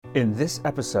In this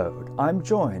episode, I'm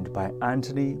joined by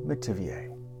Anthony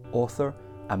Metivier, author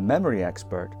and memory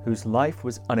expert whose life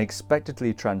was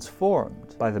unexpectedly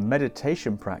transformed by the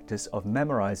meditation practice of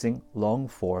memorizing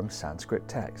long-form Sanskrit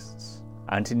texts.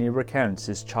 Anthony recounts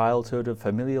his childhood of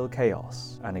familial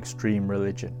chaos and extreme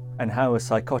religion, and how a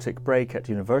psychotic break at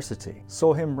university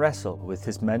saw him wrestle with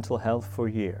his mental health for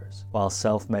years, while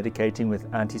self-medicating with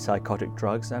antipsychotic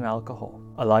drugs and alcohol.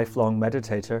 A lifelong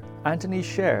meditator, Anthony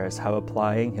shares how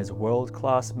applying his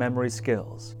world-class memory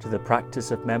skills to the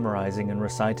practice of memorizing and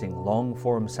reciting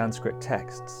long-form Sanskrit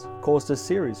texts caused a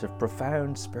series of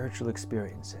profound spiritual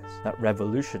experiences that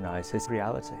revolutionized his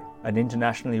reality. An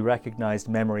internationally recognized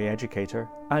memory educator,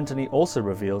 Anthony also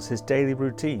reveals his daily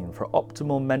routine for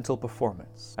optimal mental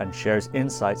performance and shares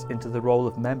insights into the role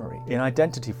of memory in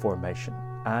identity formation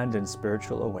and in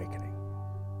spiritual awakening.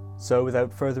 So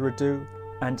without further ado,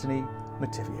 Anthony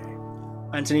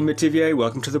Metivier. Anthony Metivier,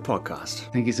 welcome to the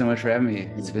podcast. Thank you so much for having me.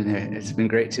 It's been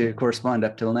great to correspond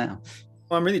up till now.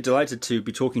 Well, I'm really delighted to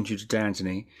be talking to you today,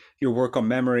 Anthony. Your work on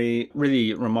memory,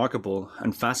 really remarkable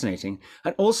and fascinating,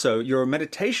 and also your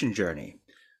meditation journey,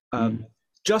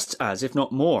 just as, if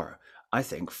not more, I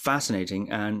think,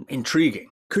 fascinating and intriguing.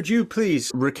 Could you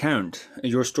please recount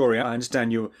your story? I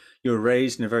understand you were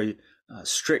raised in a very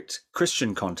strict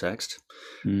Christian context,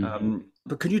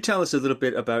 but could you tell us a little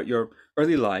bit about your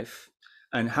early life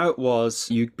and how it was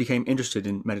you became interested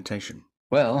in meditation?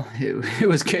 Well, it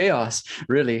was chaos,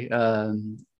 really.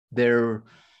 There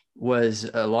was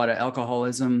a lot of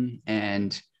alcoholism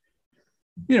and,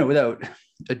 without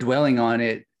dwelling on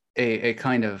it, a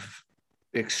kind of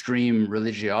extreme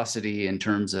religiosity in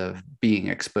terms of being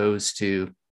exposed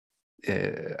to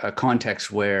a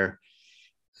context where,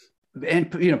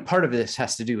 and part of this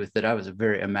has to do with that I was a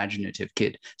very imaginative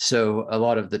kid. So a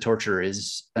lot of the torture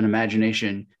is an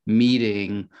imagination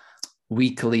meeting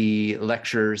weekly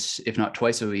lectures, if not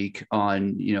twice a week,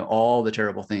 on all the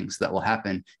terrible things that will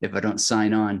happen if I don't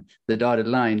sign on the dotted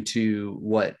line to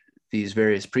what these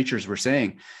various preachers were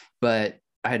saying. But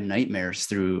I had nightmares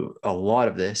through a lot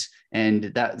of this, and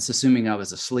that's assuming I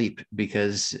was asleep,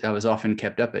 because I was often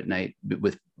kept up at night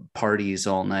with parties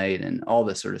all night and all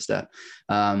this sort of stuff,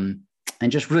 and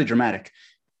just really dramatic.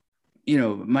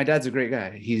 My dad's a great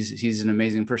guy. He's an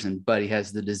amazing person, but he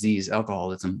has the disease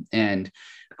alcoholism, and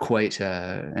quite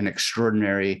an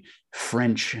extraordinary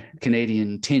French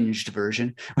Canadian tinged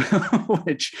version,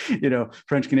 which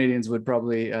French Canadians would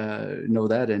probably know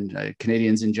that, and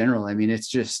Canadians in general. I mean, it's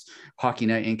just hockey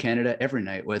night in Canada every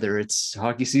night, whether it's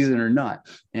hockey season or not,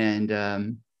 and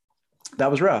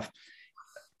that was rough.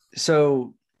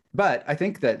 So, but I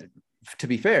think that, to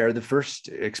be fair, the first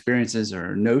experiences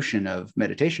or notion of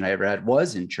meditation I ever had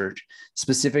was in church,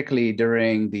 specifically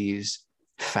during these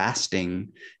fasting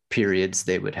periods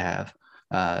they would have.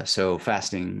 So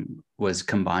fasting was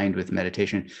combined with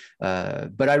meditation.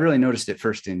 But I really noticed it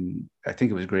first in, I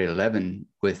think it was grade 11,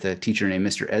 with a teacher named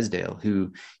Mr. Esdale,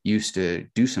 who used to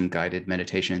do some guided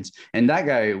meditations. And that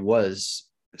guy was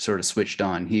sort of switched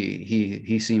on.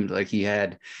 He seemed like he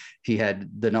had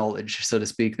the knowledge, so to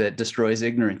speak, that destroys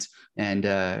ignorance. And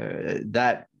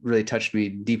that really touched me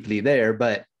deeply there.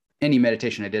 But any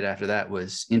meditation I did after that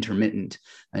was intermittent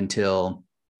until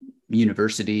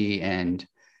university. And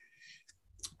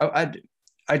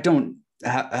I don't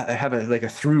have a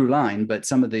through line, but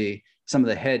some of the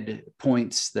head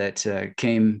points that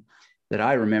came that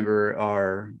I remember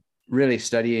are really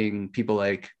studying people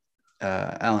like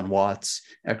Alan Watts,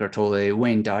 Eckhart Tolle,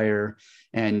 Wayne Dyer.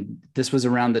 And this was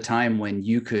around the time when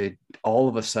you could all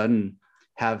of a sudden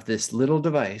have this little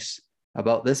device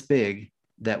about this big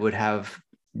that would have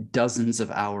dozens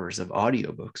of hours of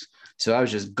audiobooks. So I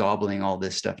was just gobbling all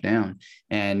this stuff down.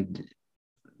 And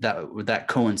that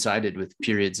coincided with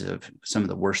periods of some of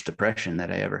the worst depression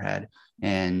that I ever had.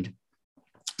 And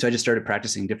so I just started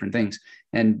practicing different things.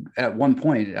 And at one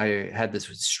point I had this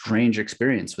strange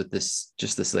experience with this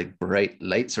like bright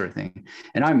light sort of thing.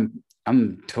 And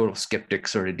I'm total skeptic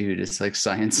sort of dude. It's like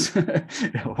science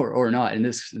or not. And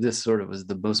this sort of was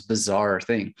the most bizarre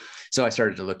thing. So I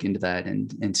started to look into that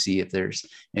and see if there's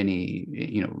any,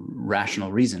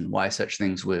 rational reason why such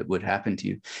things would happen to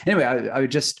you. Anyway, I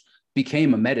just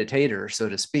became a meditator, so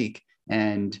to speak,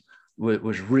 and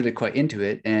was really quite into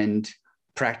it, and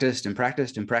practiced and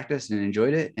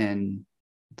enjoyed it. And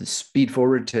the speed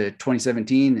forward to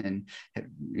 2017, and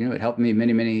it helped me in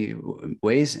many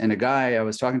ways. And a guy I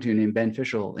was talking to named Ben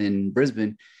Fishel in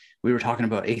Brisbane, we were talking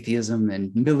about atheism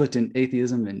and militant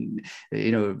atheism and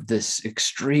this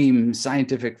extreme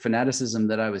scientific fanaticism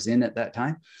that I was in at that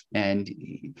time. And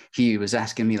he was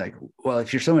asking me like, well,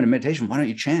 if you're so into meditation, why don't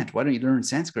you chant? Why don't you learn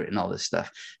Sanskrit and all this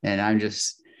stuff? And I'm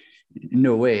just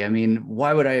no way. I mean,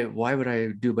 why would I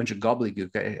do a bunch of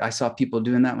gobbledygook? I saw people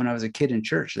doing that when I was a kid in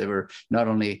church. They were not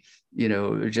only,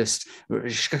 just, and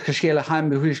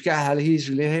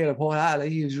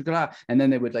then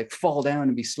they would like fall down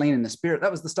and be slain in the spirit.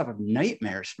 That was the stuff of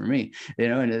nightmares for me,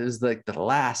 and it was like the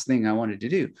last thing I wanted to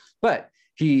do. But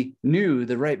he knew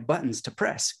the right buttons to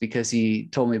press because he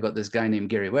told me about this guy named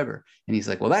Gary Weber. And he's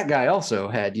like, well, that guy also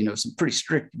had, some pretty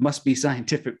strict, must be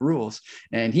scientific rules.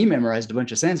 And he memorized a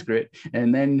bunch of Sanskrit,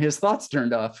 and then his thoughts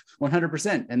turned off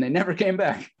 100% and they never came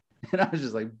back. And I was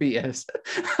just like, BS.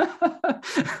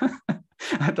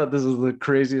 I thought this was the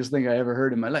craziest thing I ever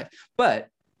heard in my life. But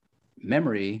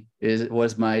memory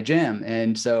was my jam.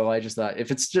 And so I just thought, if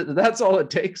that's all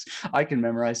it takes, I can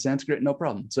memorize Sanskrit, no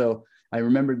problem. So I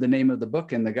remembered the name of the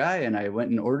book and the guy, and I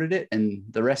went and ordered it, and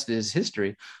the rest is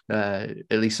history, at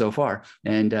least so far.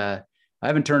 And I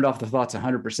haven't turned off the thoughts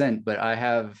 100%, but I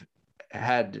have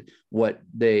had what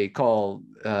they call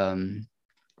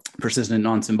persistent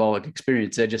non-symbolic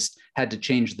experience. I just had to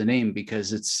change the name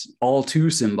because it's all too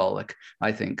symbolic,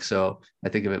 I think. So I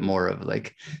think of it more of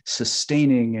like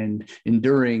sustaining and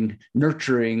enduring,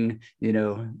 nurturing,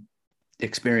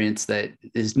 experience that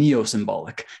is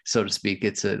neo-symbolic, so to speak.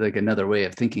 It's like another way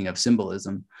of thinking of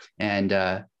symbolism. And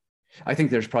I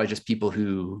think there's probably just people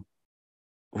who,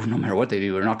 no matter what they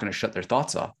do, are not going to shut their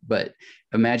thoughts off. But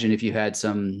imagine if you had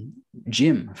some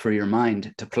gym for your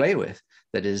mind to play with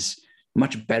that is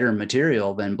much better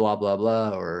material than blah, blah,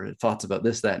 blah, or thoughts about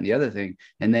this, that, and the other thing.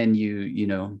 And then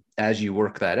as you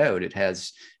work that out, it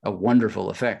has a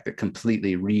wonderful effect that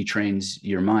completely retrains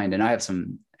your mind. And I have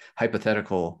some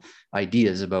hypothetical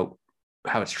ideas about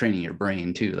how it's training your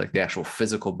brain too, like the actual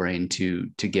physical brain to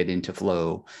get into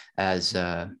flow as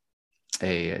a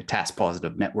task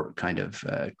positive network kind of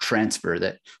transfer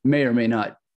that may or may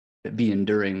not be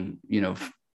enduring,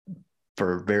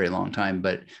 for a very long time.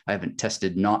 But I haven't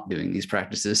tested not doing these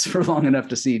practices for long enough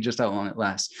to see just how long it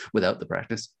lasts without the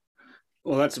practice.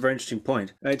 Well, that's a very interesting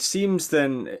point. It seems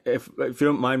then, if you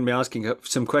don't mind me asking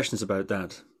some questions about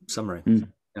that summary.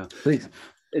 Yeah, please.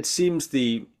 It seems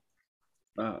the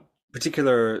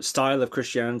particular style of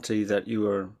Christianity that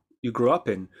you grew up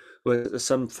in was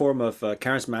some form of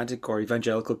charismatic or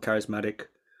evangelical charismatic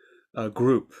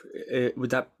group.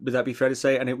 Would that be fair to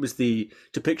say? And it was the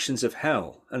depictions of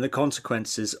hell and the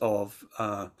consequences of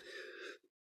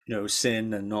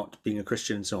sin and not being a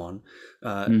Christian and so on,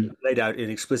 laid out in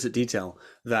explicit detail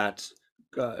that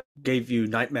gave you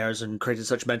nightmares and created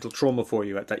such mental trauma for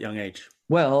you at that young age.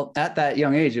 Well, at that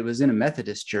young age, it was in a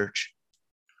Methodist church,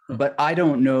 but I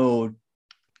don't know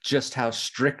just how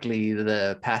strictly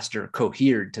the pastor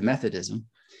cohered to Methodism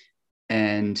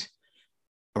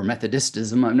or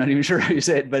Methodistism. I'm not even sure how you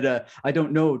say it, but I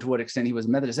don't know to what extent he was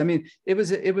Methodist. I mean, it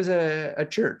was a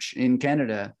church in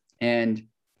Canada, and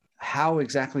how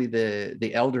exactly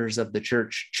the elders of the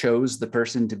church chose the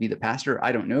person to be the pastor,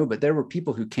 I don't know, but there were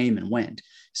people who came and went.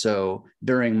 So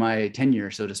during my tenure,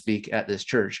 so to speak, at this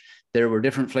church, there were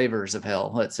different flavors of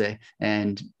hell, let's say.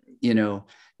 And,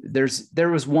 there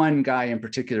was one guy in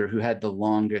particular who had the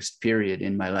longest period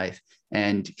in my life,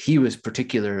 and he was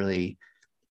particularly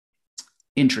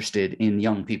interested in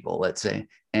young people, let's say.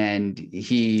 And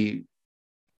the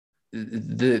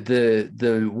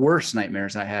worst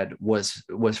nightmares I had was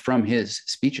from his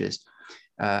speeches.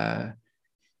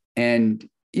 And,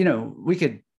 we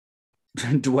could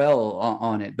dwell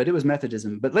on it, but it was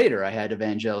Methodism. But later I had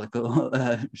evangelical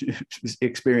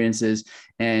experiences,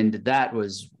 and that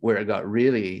was where it got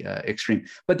really extreme.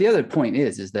 But the other point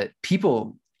is that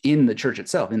people in the church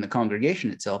itself, in the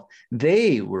congregation itself,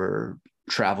 they were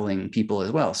traveling people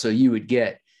as well. So you would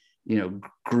get,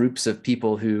 groups of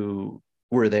people who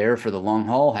were there for the long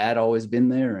haul, had always been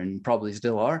there and probably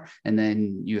still are. And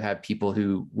then you have people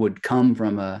who would come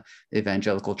from a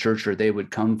evangelical church, or they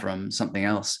would come from something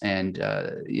else. And,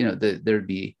 there'd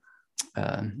be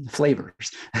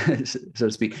flavors, so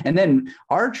to speak. And then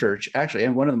our church, actually,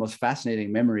 and one of the most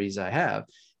fascinating memories I have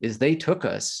is they took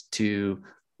us to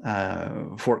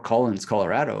Fort Collins,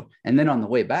 Colorado. And then on the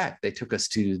way back, they took us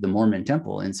to the Mormon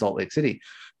temple in Salt Lake City.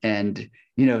 And,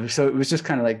 so it was just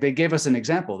kind of like, they gave us an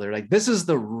example. They're like, this is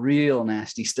the real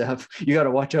nasty stuff. You got to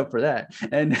watch out for that.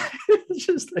 And it's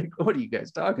just like, what are you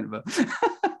guys talking about?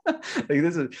 Like,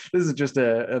 this is just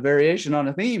a variation on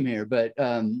a theme here. But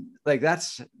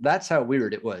that's how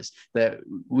weird it was that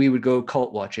we would go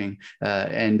cult watching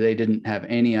and they didn't have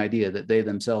any idea that they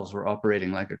themselves were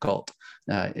operating like a cult,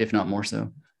 if not more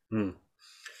so. And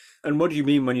what do you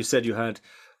mean when you said you had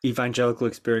evangelical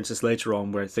experiences later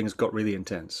on where things got really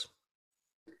intense?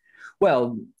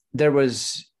 Well, there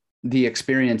was the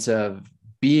experience of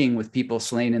being with people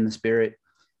slain in the spirit,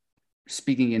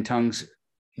 speaking in tongues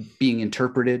being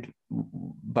interpreted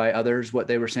by others, what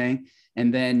they were saying.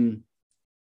 And then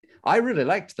I really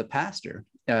liked the pastor.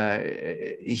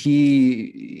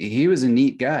 He was a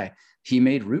neat guy. He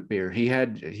made root beer. He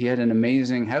had an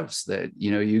amazing house that,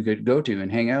 you know, you could go to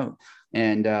and hang out.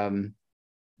 And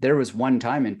there was one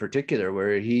time in particular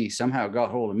where he somehow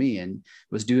got hold of me and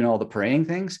was doing all the praying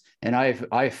things. And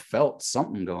I felt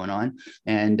something going on.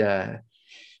 And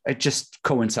it just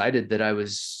coincided that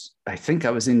I think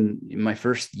I was in my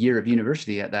first year of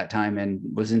university at that time and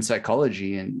was in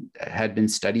psychology and had been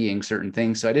studying certain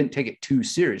things. So I didn't take it too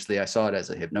seriously. I saw it as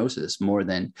a hypnosis more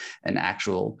than an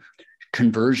actual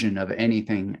conversion of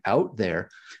anything out there.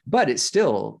 But it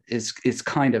still is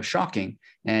kind of shocking.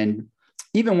 And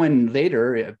even when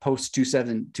later, post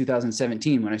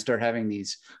 2017, when I start having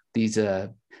these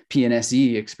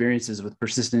PNSE experiences with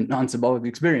persistent non-symbolic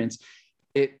experience,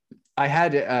 I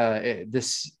had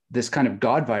this kind of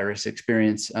God virus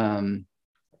experience.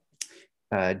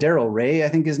 Daryl Ray, I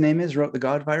think his name is, wrote The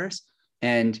God Virus.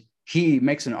 And he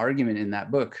makes an argument in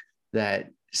that book that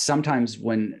sometimes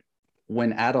when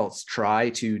adults try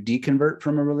to deconvert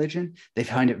from a religion, they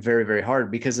find it very, very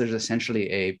hard because there's essentially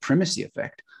a primacy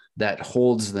effect that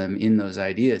holds them in those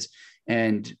ideas.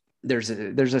 And there's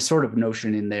a sort of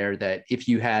notion in there that if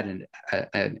you had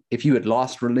if you had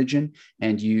lost religion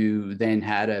and you then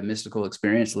had a mystical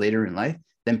experience later in life,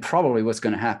 then probably what's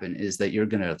going to happen is that you're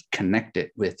going to connect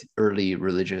it with early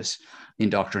religious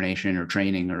indoctrination or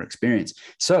training or experience.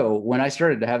 So when I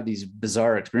started to have these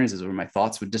bizarre experiences where my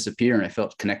thoughts would disappear and I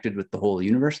felt connected with the whole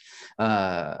universe,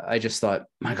 I just thought,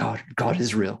 my God, God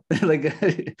is real. Like,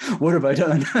 what have I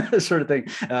done? Sort of thing.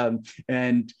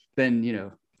 And then, you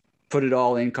know, put it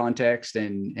all in context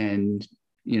and,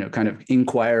 you know, kind of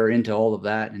inquire into all of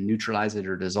that and neutralize it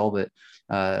or dissolve it.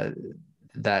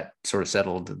 That sort of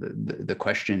settled the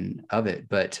question of it.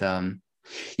 But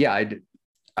yeah,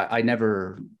 I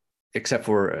never, except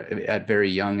for at very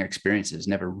young experiences,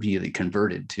 never really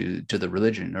converted to the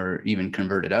religion or even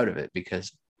converted out of it,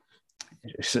 because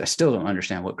I still don't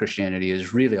understand what Christianity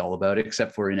is really all about,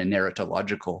 except for in a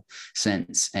narratological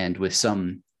sense and with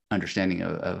some understanding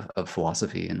of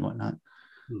philosophy and whatnot.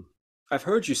 I've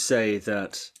heard you say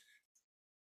that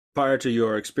prior to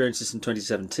your experiences in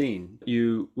 2017,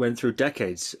 you went through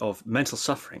decades of mental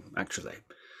suffering, actually.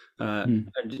 And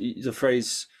the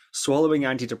phrase swallowing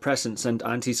antidepressants and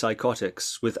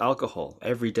antipsychotics with alcohol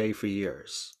every day for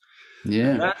years.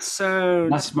 Yeah. That sounds...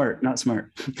 Not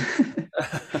smart.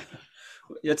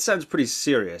 It sounds pretty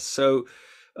serious. So,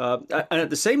 and at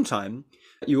the same time,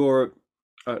 you're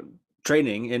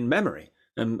training in memory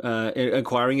and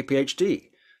acquiring a PhD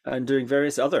and doing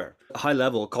various other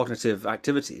high-level cognitive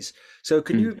activities. So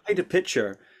can you paint a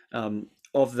picture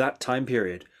of that time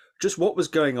period? Just what was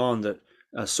going on that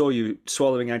saw you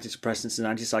swallowing antidepressants and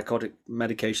antipsychotic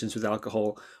medications with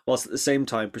alcohol, whilst at the same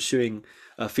time pursuing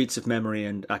feats of memory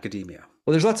and academia?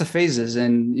 Well, there's lots of phases,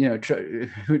 and, you know,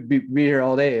 would be here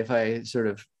all day if I sort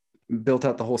of built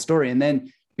out the whole story. And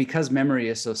then because memory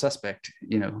is so suspect,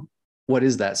 you know, what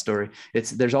is that story?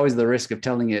 There's always the risk of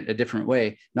telling it a different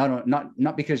way,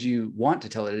 not because you want to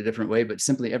tell it a different way, but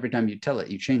simply every time you tell it,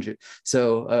 you change it.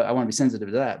 So I want to be sensitive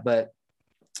to that. But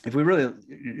if we really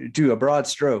do a broad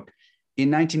stroke, in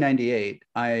 1998,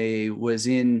 I was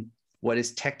in what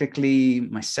is technically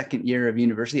my second year of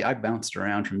university. I bounced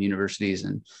around from universities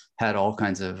and had all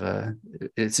kinds of,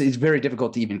 it's very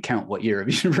difficult to even count what year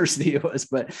of university it was.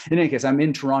 But in any case, I'm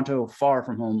in Toronto, far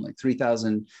from home, like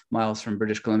 3,000 miles from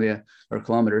British Columbia, or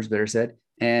kilometers, better said.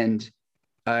 And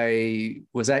I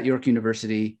was at York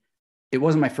University. It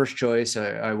wasn't my first choice.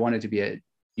 I wanted to be at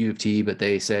U of T, but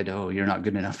they said, oh, you're not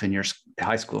good enough in your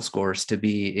high school scores to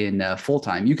be in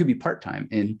full-time. You could be part-time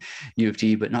in U of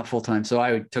T, but not full-time. So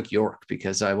I took York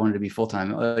because I wanted to be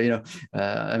full-time.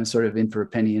 I'm sort of in for a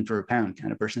penny, in for a pound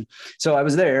kind of person. So I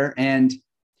was there, and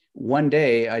one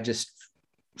day I just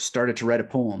started to write a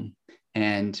poem,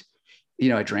 and, you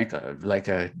know, I drank like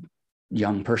a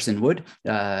young person would,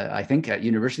 I think, at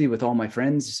university with all my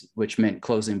friends, which meant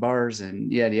closing bars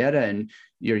and yada, yada. And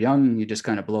you're young, you just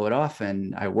kind of blow it off.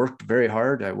 And I worked very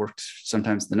hard. I worked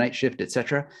sometimes the night shift,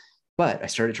 etc. But I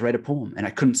started to write a poem, and I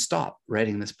couldn't stop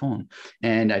writing this poem,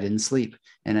 and I didn't sleep.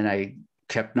 And then I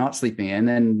kept not sleeping. And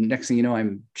then next thing you know,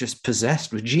 I'm just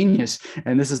possessed with genius.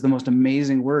 And this is the most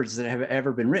amazing words that have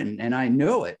ever been written. And I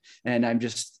know it. And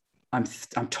I'm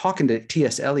talking to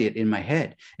T.S. Eliot in my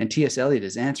head, and T.S. Eliot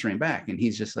is answering back, and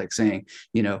he's just like saying,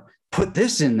 you know, put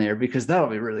this in there because that'll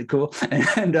be really cool.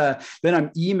 And then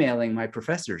I'm emailing my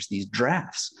professors these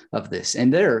drafts of this,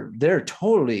 and they're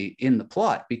totally in the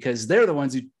plot because they're the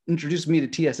ones who introduced me to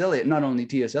T.S. Eliot, not only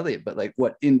T.S. Eliot, but like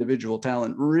what individual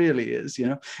talent really is, you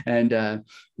know. And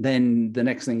then the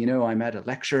next thing you know, I'm at a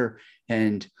lecture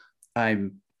and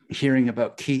I'm hearing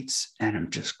about Keats and I'm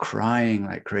just crying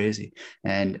like crazy.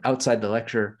 And outside the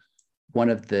lecture, one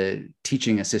of the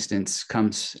teaching assistants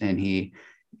comes and he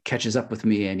catches up with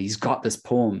me, and he's got this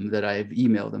poem that I've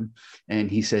emailed him, and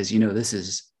he says, you know, this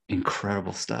is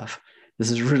incredible stuff.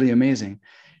 This is really amazing,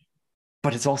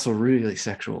 but it's also really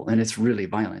sexual and it's really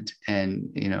violent. And,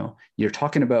 you know, you're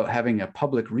talking about having a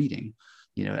public reading,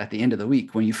 you know, at the end of the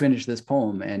week when you finish this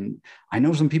poem. And I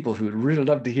know some people who would really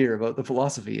love to hear about the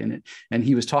philosophy in it. And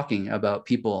he was talking about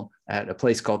people at a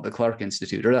place called the Clark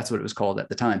Institute, or that's what it was called at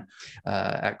the time,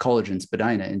 at College in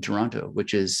Spadina in Toronto,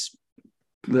 which is,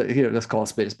 here, let's call a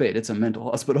spade. It's a mental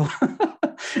hospital.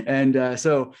 And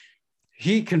so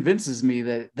he convinces me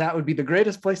that that would be the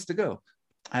greatest place to go.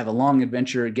 I have a long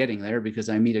adventure getting there because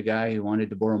I meet a guy who wanted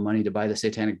to borrow money to buy the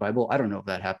Satanic Bible. I don't know if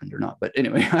that happened or not, but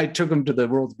anyway, I took him to the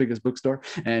world's biggest bookstore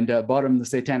and bought him the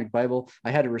Satanic Bible.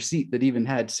 I had a receipt that even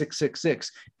had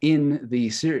 666 in the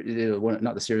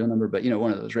not the serial number, but, you know,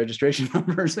 one of those registration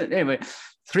numbers. Anyway,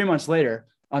 3 months later,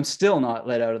 I'm still not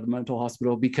let out of the mental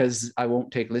hospital because I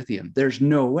won't take lithium. There's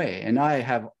no way. And I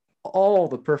have all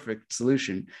the perfect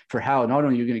solution for how not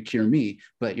only you're going to cure me,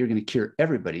 but you're going to cure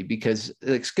everybody, because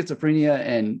like schizophrenia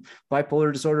and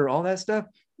bipolar disorder, all that stuff,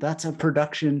 that's a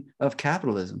production of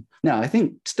capitalism. Now, I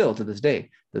think still to this day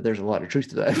that there's a lot of truth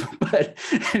to that. But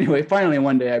anyway, finally,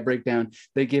 one day I break down,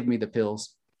 they give me the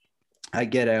pills. I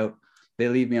get out, they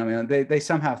leave me on my own. They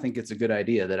somehow think it's a good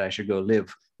idea that I should go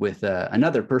live with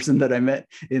another person that I met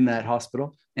in that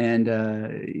hospital. And,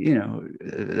 you know,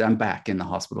 I'm back in the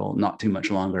hospital not too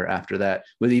much longer after that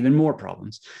with even more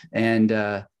problems. And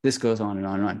this goes on and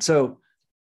on and on. So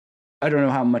I don't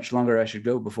know how much longer I should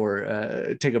go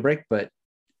before take a break, but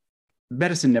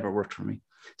medicine never worked for me.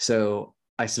 So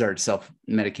I started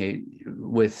self-medicate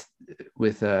with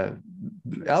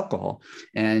alcohol.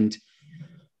 And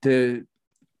the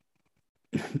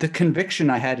conviction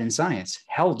I had in science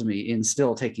held me in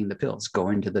still taking the pills,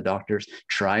 going to the doctors,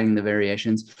 trying the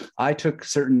variations. I took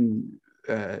certain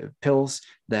pills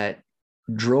that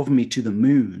drove me to the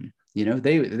moon. You know,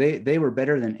 they were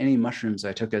better than any mushrooms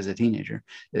I took as a teenager.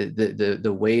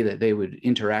 The way that they would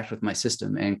interact with my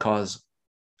system and cause.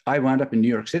 I wound up in New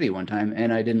York City one time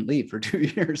and I didn't leave for 2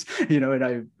 years. You know,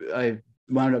 and I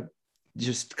wound up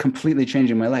just completely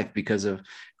changing my life because of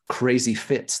crazy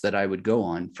fits that I would go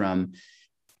on from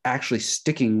actually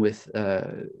sticking with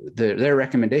their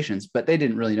recommendations, but they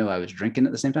didn't really know I was drinking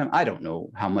at the same time. I don't know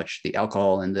how much the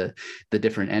alcohol and the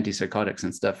different antipsychotics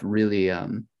and stuff really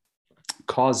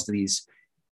caused these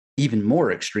even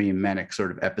more extreme manic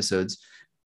sort of episodes.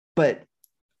 But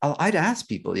I'd ask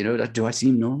people, you know, do I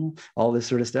seem normal? All this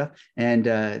sort of stuff. And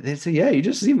they'd say, yeah, you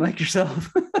just seem like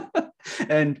yourself.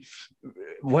 And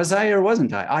was I or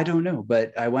wasn't I? I don't know.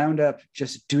 But I wound up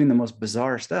just doing the most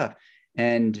bizarre stuff.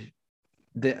 And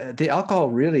the alcohol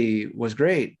really was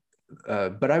great,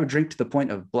 but I would drink to the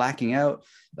point of blacking out.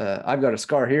 I've got a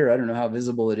scar here. I don't know how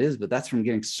visible it is, but that's from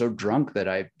getting so drunk that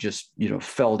I just, you know,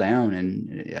 fell down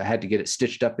and I had to get it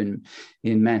stitched up in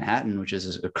Manhattan, which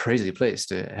is a crazy place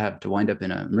to have to wind up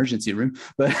in an emergency room.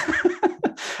 But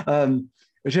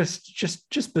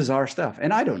just bizarre stuff.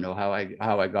 And I don't know how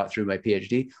I got through my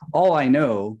PhD. All I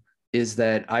know is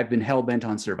that I've been hell bent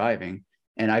on surviving,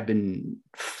 and I've been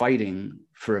fighting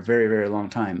for a very, very long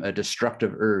time a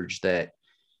destructive urge that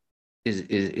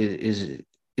is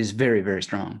very, very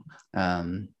strong.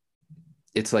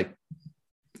 It's like,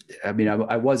 I mean,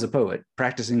 I was a poet,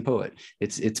 practicing poet.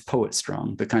 It's poet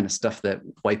strong, the kind of stuff that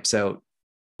wipes out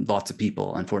lots of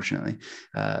people, unfortunately.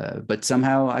 But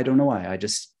somehow, I don't know why, I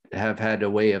just have had a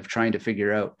way of trying to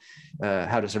figure out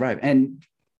how to survive. And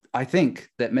I think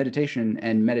that meditation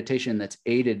that's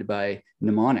aided by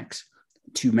mnemonics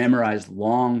to memorize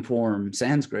long form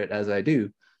Sanskrit, as I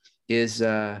do, is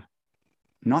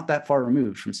not that far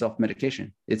removed from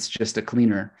self-medication. It's just a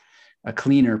cleaner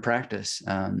practice.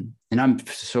 And I'm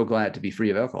so glad to be free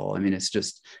of alcohol. I mean, it's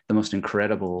just the most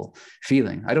incredible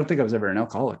feeling. I don't think I was ever an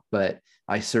alcoholic, but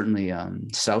I certainly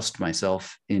soused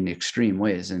myself in extreme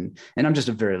ways. And I'm just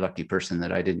a very lucky person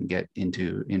that I didn't get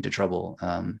into trouble,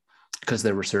 because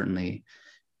there were certainly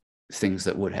things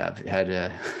that would have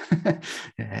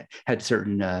had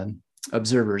certain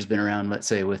observers been around, let's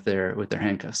say, with their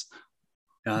handcuffs.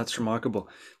 Yeah, that's remarkable.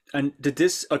 And did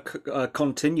this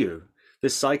continue,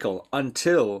 this cycle,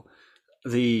 until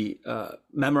the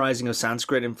memorizing of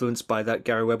Sanskrit influenced by that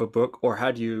Gary Weber book, or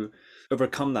had you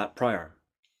overcome that prior?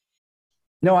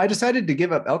 No, I decided to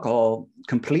give up alcohol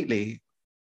completely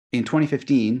in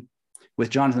 2015 with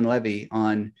Jonathan Levy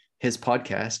on his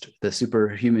podcast, the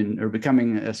Superhuman or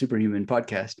Becoming a Superhuman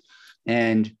podcast.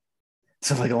 And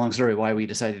so, like, a long story why we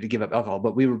decided to give up alcohol,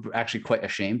 but we were actually quite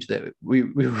ashamed that we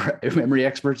were memory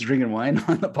experts drinking wine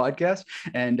on the podcast.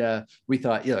 And we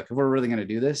thought, yeah, look, if we're really going to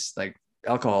do this, like,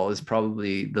 alcohol is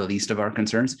probably the least of our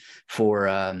concerns for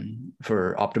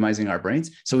optimizing our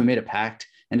brains. So we made a pact.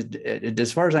 And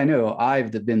as far as I know,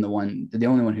 I've been the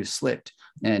only one who slipped.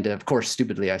 And of course,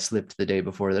 stupidly, I slipped the day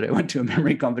before that I went to a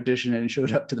memory competition and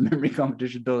showed up to the memory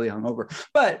competition totally hungover.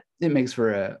 But it makes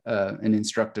for an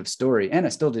instructive story. And I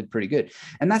still did pretty good.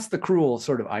 And that's the cruel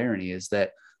sort of irony, is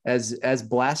that as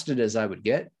blasted as I would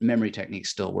get, memory techniques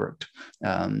still worked.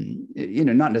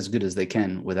 Not as good as they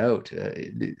can without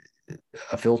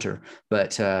a filter, but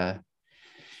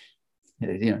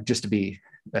just to be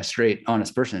a straight,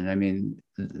 honest person, I mean,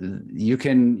 you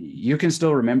can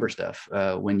still remember stuff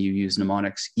when you use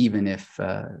mnemonics, even if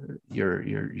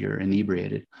you're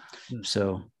inebriated.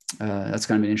 So that's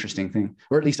kind of an interesting thing,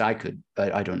 or at least I could.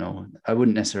 I don't know. I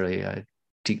wouldn't necessarily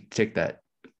take that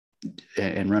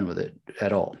and run with it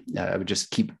at all. I would just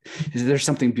keep. There's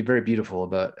something very beautiful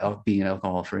about being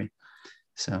alcohol free.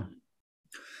 So.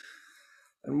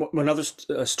 And one other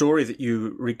story that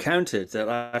you recounted that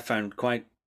I found quite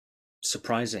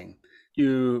surprising.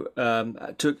 You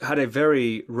had a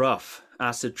very rough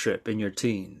acid trip in your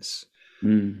teens,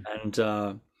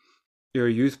 and your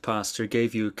youth pastor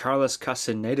gave you Carlos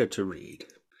Castaneda to read.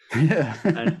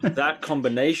 And that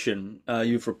combination,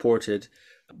 you've reported,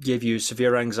 gave you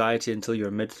severe anxiety until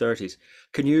your mid-30s.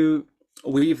 Can you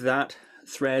weave that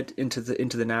thread into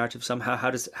the narrative somehow? How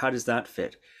does that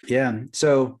fit? Yeah.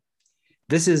 So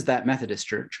this is that Methodist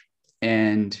church,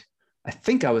 and I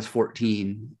think I was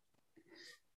 14.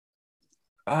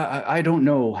 I don't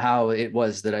know how it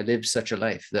was that I lived such a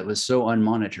life that was so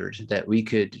unmonitored that we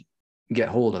could get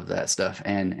hold of that stuff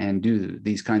and do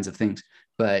these kinds of things.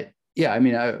 But yeah, I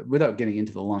mean, without getting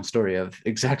into the long story of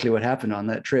exactly what happened on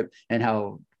that trip and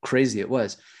how crazy it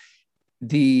was,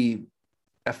 the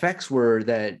effects were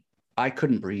that I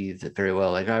couldn't breathe very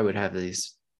well. Like, I would have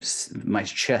my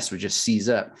chest would just seize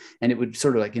up, and it would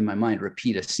sort of, like, in my mind,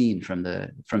 repeat a scene from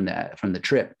the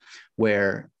trip,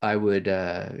 where I would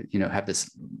have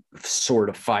this sword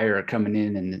of fire coming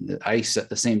in and the ice at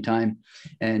the same time.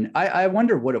 And I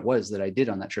wonder what it was that I did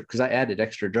on that trip, because I added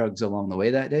extra drugs along the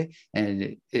way that day,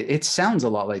 and it sounds a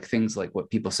lot like things like what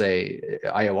people say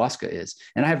ayahuasca is.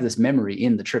 And I have this memory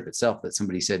in the trip itself that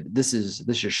somebody said this is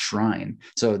shrine.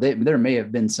 So there may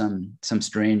have been some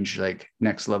strange, like,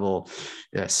 next level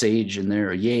sage in there,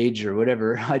 or yage or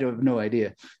whatever. I don't have no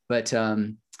idea. But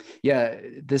yeah,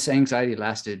 this anxiety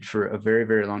lasted for a very,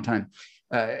 very long time.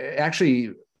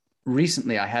 Actually,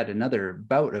 recently I had another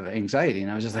bout of anxiety, and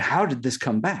I was just like, how did this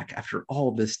come back after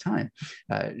all this time?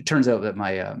 It turns out that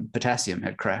my potassium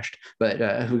had crashed, but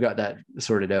we got that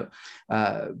sorted out.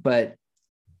 But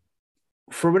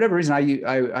for whatever reason,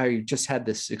 I just had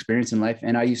this experience in life,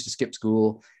 and I used to skip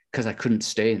school because I couldn't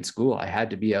stay in school. I had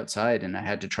to be outside, and I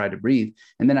had to try to breathe.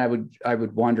 And then I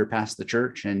would wander past the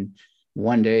church, and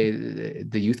one day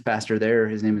the youth pastor there,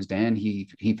 his name is Dan, he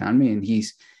found me, and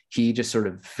he just sort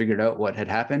of figured out what had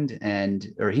happened,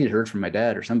 or he had heard from my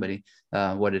dad or somebody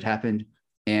what had happened.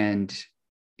 And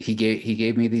he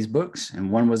gave me these books,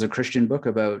 and one was a Christian book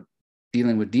about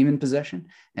dealing with demon possession,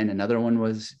 and another one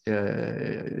was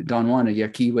Don Juan, a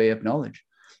Yaqui Way of Knowledge.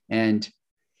 And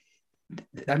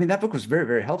I mean, that book was very,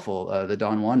 very helpful, the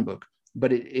Don Juan book,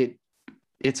 but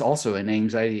it's also an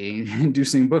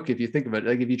anxiety-inducing book if you think about it.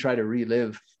 Like, if you try to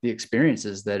relive the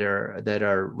experiences that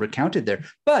are recounted there,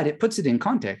 but it puts it in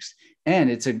context, and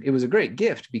it was a great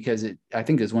gift, because I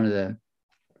think is one of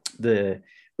the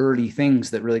early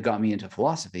things that really got me into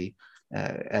philosophy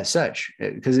as such,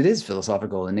 because it is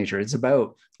philosophical in nature. It's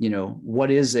about,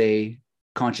 what is a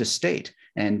conscious state,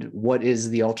 and what is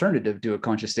the alternative to a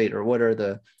conscious state, or what are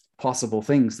the possible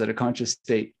things that a conscious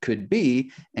state could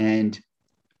be, and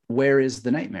where is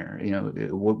the nightmare?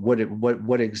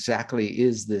 What exactly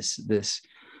is this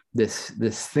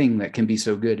thing that can be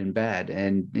so good and bad?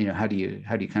 And how do you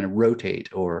kind of rotate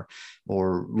or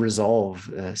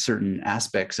resolve certain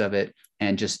aspects of it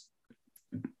and just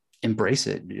embrace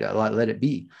it, let it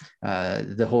be?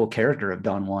 The whole character of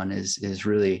Don Juan is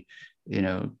really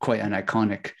quite an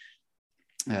iconic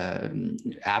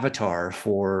avatar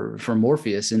for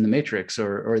Morpheus in the Matrix,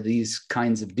 or these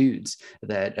kinds of dudes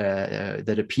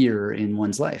that appear in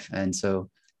one's life. And so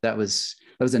that was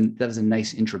that was a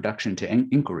nice introduction to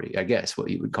inquiry, I guess, what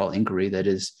you would call inquiry. That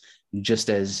is just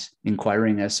as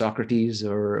inquiring as Socrates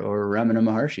or Ramana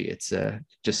Maharshi. It's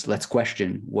just let's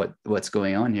question what's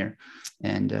going on here,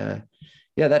 and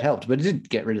yeah, that helped. But it did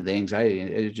get rid of the anxiety.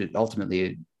 It just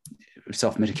ultimately,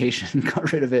 self-medication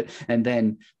got rid of it, and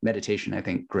then meditation, I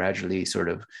think, gradually sort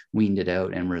of weaned it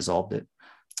out and resolved it.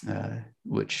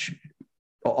 Which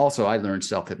also, I learned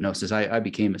self-hypnosis. I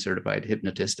became a certified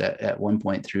hypnotist at one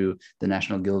point through the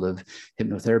National Guild of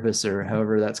Hypnotherapists, or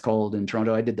however that's called, in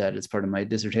Toronto. I did that as part of my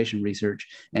dissertation research,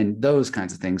 and those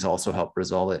kinds of things also help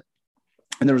resolve it.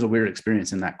 And there was a weird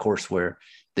experience in that course where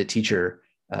the teacher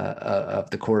of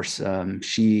the course,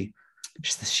 she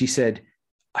said,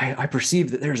 I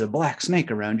perceive that there's a black snake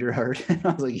around your heart. And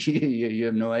I was like, you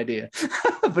have no idea.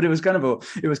 But it was kind of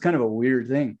a weird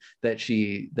thing that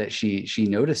she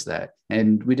noticed that.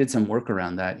 And we did some work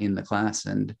around that in the class,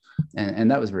 and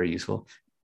that was very useful.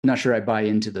 Not sure I buy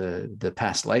into the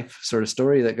past life sort of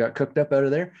story that got cooked up out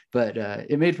of there, but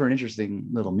it made for an interesting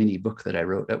little mini book that I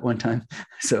wrote at one time.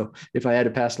 So if I had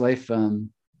a past life,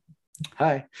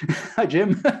 hi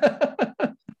Jim.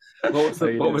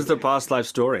 What was the past life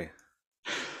story?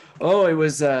 Oh, it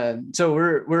was so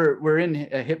we're in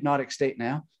a hypnotic state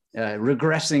now,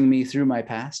 regressing me through my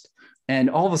past, and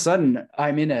all of a sudden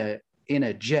I'm in a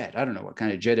jet. I don't know what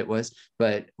kind of jet it was,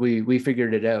 but we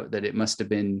figured it out that it must have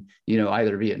been,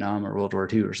 either Vietnam or World War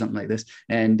II or something like this,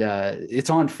 and it's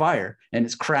on fire and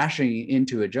it's crashing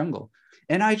into a jungle.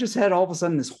 And I just had all of a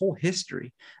sudden this whole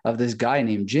history of this guy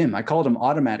named Jim. I called him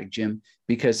Automatic Jim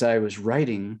because I was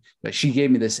writing, but she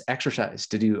gave me this exercise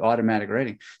to do automatic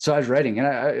writing. So I was writing, and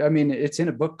I mean, it's in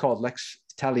a book called Lex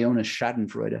Talionis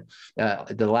Schadenfreude.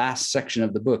 The last section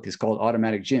of the book is called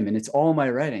Automatic Jim, and it's all my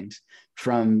writings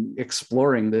from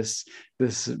exploring this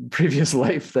previous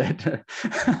life that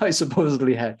I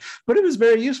supposedly had. But it was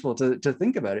very useful to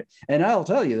think about it. And I'll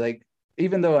tell you, like,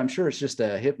 even though I'm sure it's just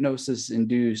a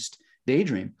hypnosis-induced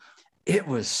daydream, it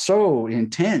was so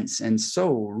intense and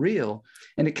so real,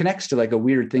 and it connects to like a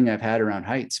weird thing I've had around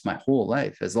heights my whole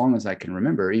life, as long as I can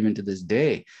remember, even to this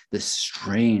day. This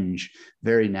strange,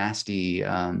 very nasty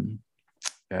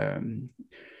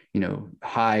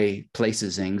high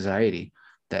places anxiety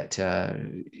that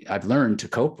I've learned to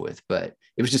cope with. But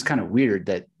it was just kind of weird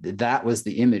that was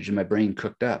the image in my brain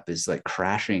cooked up, is like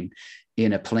crashing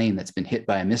in a plane that's been hit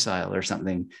by a missile or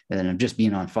something, and then I'm just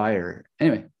being on fire.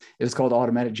 Anyway, it was called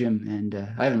Automatic Jim, and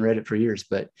I haven't read it for years,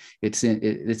 but it's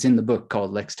in the book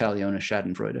called Lex Talionis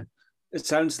Schadenfreude. It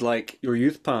sounds like your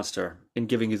youth pastor, in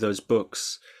giving you those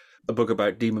books, a book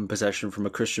about demon possession from a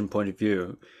Christian point of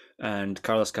view, and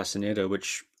Carlos Castaneda,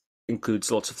 which includes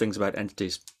lots of things about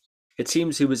entities. It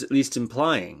seems he was at least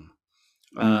implying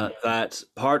that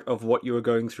part of what you were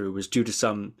going through was due to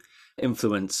some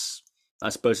influence, I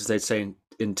suppose, as they'd say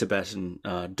in Tibetan,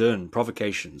 dun,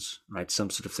 provocations, right? Some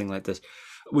sort of thing like this.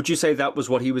 Would you say that was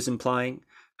what he was implying?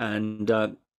 And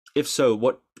if so,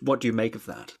 what do you make of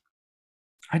that?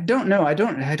 I don't know. I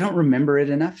don't remember it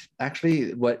enough,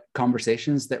 actually, what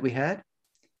conversations that we had.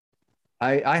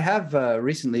 I have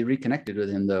recently reconnected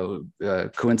with him, though,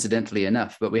 coincidentally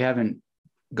enough, but we haven't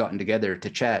gotten together to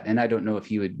chat. And I don't know if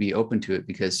he would be open to it,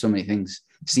 because so many things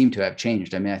seem to have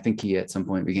changed. I mean, I think he at some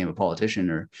point became a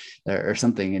politician or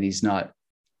something, and he's not.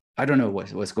 I don't know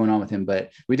what's going on with him,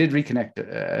 but we did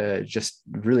reconnect just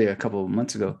really a couple of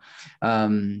months ago.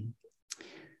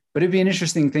 But it'd be an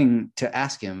interesting thing to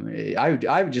ask him.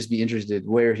 I would just be interested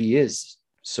where he is,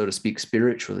 so to speak,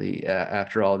 spiritually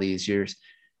after all these years.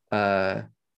 But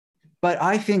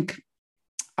I think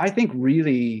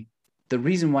really the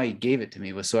reason why he gave it to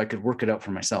me was so I could work it out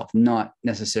for myself, not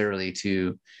necessarily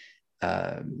to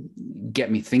get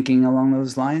me thinking along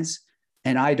those lines.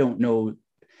 And I don't know,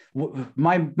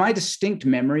 my distinct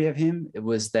memory of him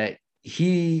was that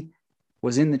he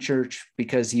was in the church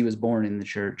because he was born in the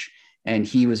church, and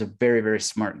he was a very, very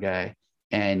smart guy,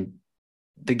 and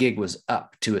the gig was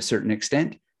up to a certain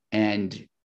extent. And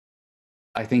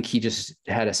I think he just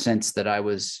had a sense that I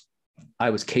was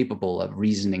capable of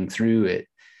reasoning through it.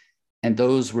 And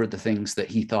those were the things that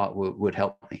he thought would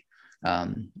help me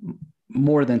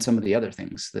more than some of the other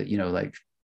things that, like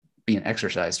being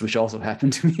exercised, which also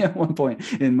happened to me at one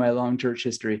point in my long church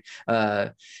history,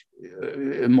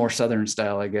 more Southern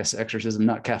style, I guess, exorcism,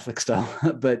 not Catholic style.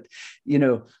 But,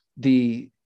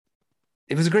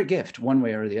 it was a great gift one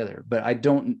way or the other, but I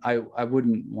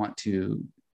wouldn't want to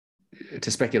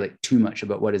speculate too much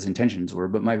about what his intentions were.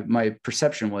 But my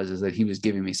perception is that he was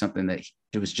giving me something that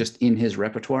it was just in his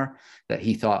repertoire that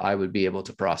he thought I would be able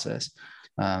to process.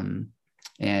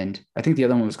 And I think the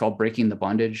other one was called Breaking the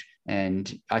Bondage.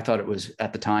 And I thought it was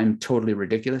at the time totally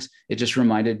ridiculous. It just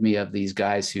reminded me of these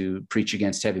guys who preach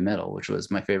against heavy metal, which was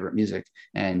my favorite music.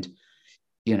 And,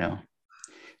 you know,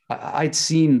 I'd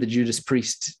seen the Judas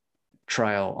Priest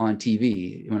trial on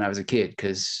TV when I was a kid,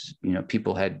 because, you know,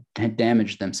 people had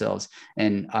damaged themselves.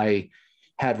 And I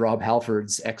had Rob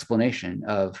Halford's explanation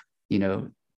of, you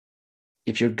know,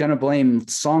 if you're going to blame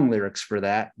song lyrics for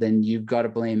that, then you've got to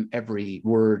blame every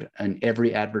word and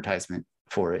every advertisement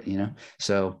for it, you know?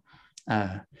 So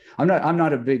I'm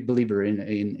not a big believer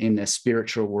in a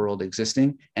spiritual world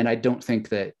existing. And I don't think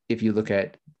that if you look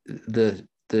at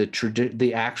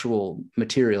the actual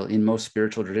material in most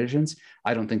spiritual traditions,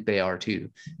 I don't think they are too.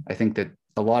 I think that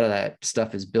a lot of that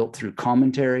stuff is built through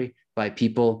commentary by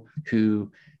people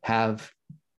who have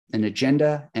an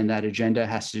agenda, and that agenda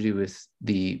has to do with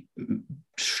the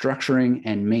structuring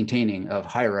and maintaining of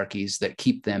hierarchies that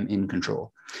keep them in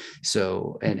control.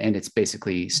 So, and it's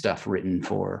basically stuff written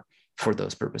for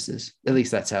those purposes. At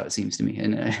least that's how it seems to me.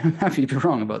 And I'm happy to be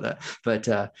wrong about that. But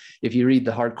if you read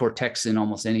the hardcore texts in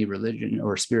almost any religion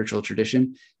or spiritual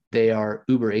tradition, they are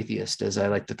uber atheist, as I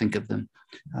like to think of them.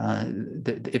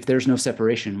 If there's no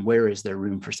separation, where is there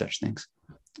room for such things?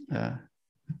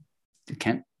 It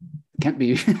can't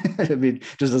be. I mean, it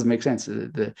just doesn't make sense.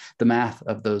 The math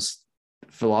of those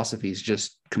philosophies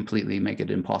just completely make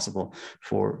it impossible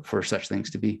for such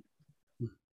things to be.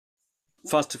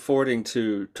 Fast forwarding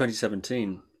to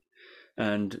 2017,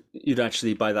 and you'd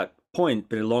actually by that point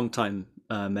been a long time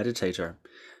meditator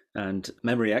and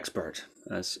memory expert,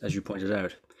 as you pointed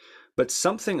out. But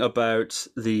something about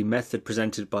the method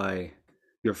presented by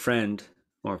your friend,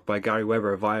 or by Gary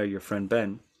Weber via your friend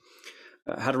Ben,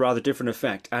 had a rather different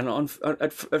effect. And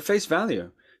at face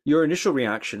value, your initial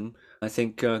reaction, I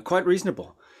think, quite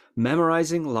reasonable.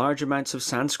 Memorizing large amounts of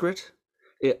Sanskrit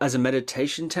as a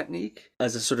meditation technique,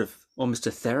 as a sort of almost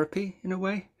a therapy in a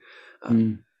way.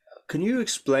 Can you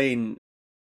explain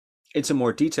in some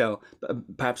more detail,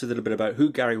 perhaps a little bit, about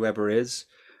who Gary Weber is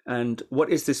and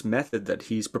what is this method that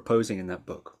he's proposing in that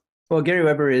book? Well, Gary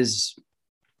Weber is,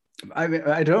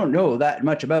 I don't know that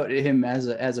much about him as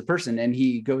a person, and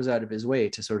he goes out of his way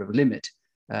to sort of limit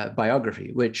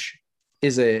biography, which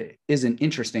is an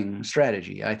interesting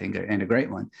strategy, I think, and a great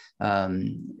one.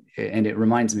 And it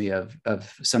reminds me of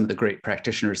some of the great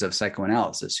practitioners of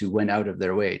psychoanalysis who went out of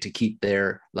their way to keep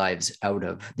their lives out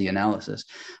of the analysis.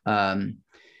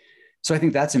 So I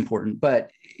think that's important. But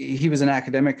he was an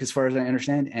academic, as far as I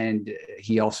understand, and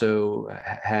he also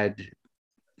had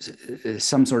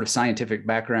some sort of scientific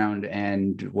background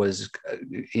and was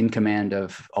in command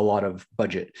of a lot of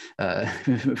budget.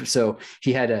 So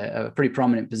he had a pretty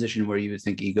prominent position where you would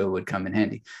think ego would come in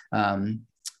handy.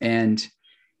 And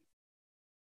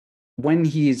when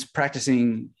he's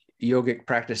practicing yogic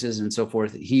practices and so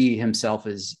forth, he himself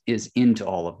is into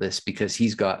all of this because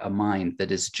he's got a mind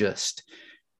that is just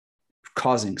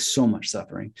causing so much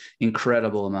suffering,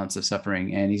 incredible amounts of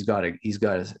suffering, and he's got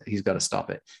to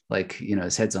stop it. Like, you know,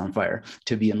 his head's on fire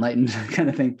to be enlightened, kind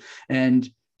of thing. And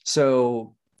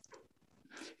so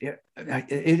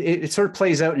it sort of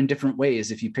plays out in different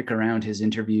ways if you pick around his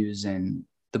interviews and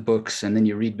the books, and then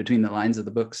you read between the lines of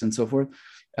the books and so forth.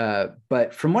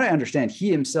 But from what I understand,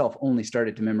 he himself only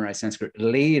started to memorize Sanskrit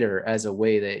later as a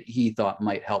way that he thought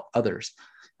might help others.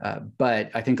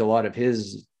 But I think a lot of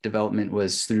his development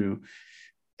was through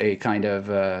a kind of,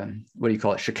 what do you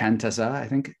call it? Shikantasa, I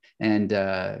think.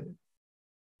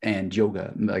 And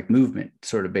yoga, like movement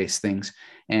sort of based things.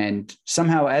 And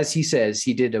somehow, as he says,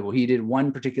 he did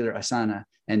one particular asana,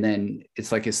 and then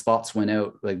it's like his thoughts went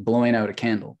out, like blowing out a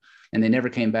candle, and they never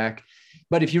came back.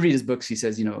 But if you read his books, he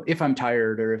says, you know, if I'm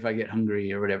tired or if I get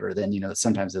hungry or whatever, then, you know,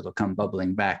 sometimes it'll come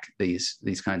bubbling back,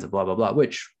 these kinds of blah, blah, blah,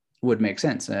 which would make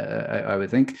sense. I would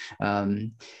think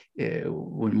when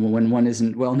one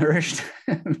isn't well nourished,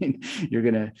 I mean, you're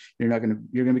gonna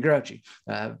be grouchy,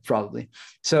 probably.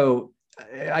 So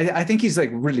I think he's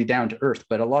like really down to earth,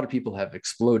 but a lot of people have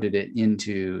exploded it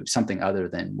into something other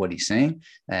than what he's saying.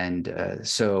 And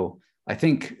so I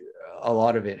think a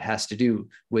lot of it has to do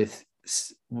with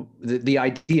the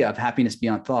idea of happiness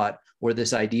beyond thought, or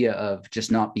this idea of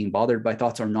just not being bothered by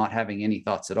thoughts or not having any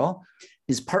thoughts at all,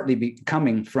 is partly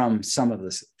coming from some of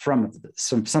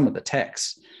the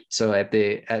texts. So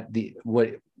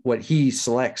what he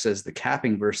selects as the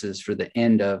capping verses for the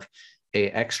end of a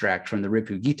extract from the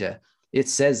Ripu Gita, it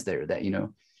says there that, you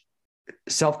know,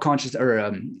 self-conscious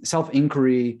or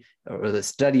self-inquiry or the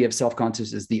study of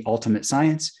self-consciousness is the ultimate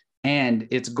science, and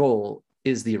its goal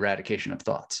is the eradication of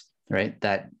thoughts. Right,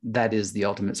 that is the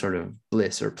ultimate sort of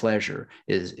bliss or pleasure,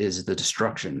 is the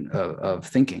destruction of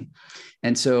thinking.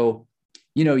 And so,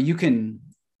 you know, you can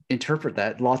interpret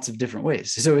that lots of different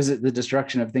ways. So is it the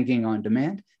destruction of thinking on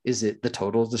demand? Is it the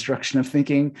total destruction of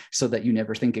thinking so that you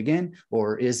never think again?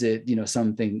 Or is it,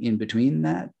 something in between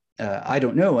that? I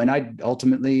don't know. And I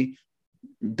ultimately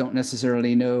don't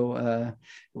necessarily know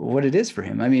what it is for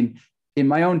him. I mean, in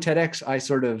my own TEDx, I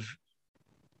sort of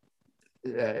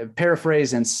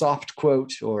paraphrase and soft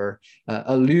quote or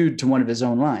allude to one of his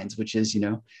own lines, which is,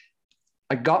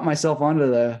 I got myself onto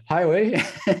the highway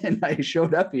and I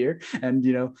showed up here, and,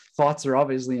 thoughts are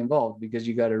obviously involved because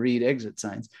you got to read exit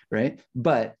signs, right?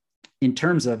 But in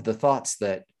terms of the thoughts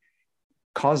that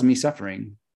cause me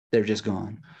suffering, they're just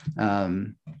gone.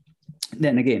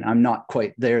 Then again, I'm not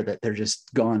quite there that they're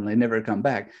just gone, they never come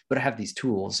back, but I have these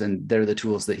tools, and they're the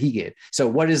tools that he gave. So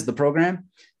what is the program?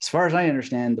 As far as I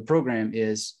understand, the program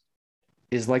is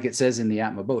like it says in the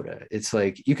Atma Bodha. It's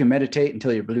like you can meditate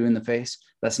until you're blue in the face.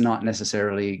 That's not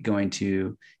necessarily going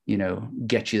to,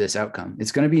 get you this outcome.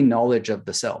 It's going to be knowledge of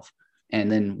the self. And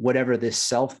then whatever this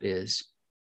self is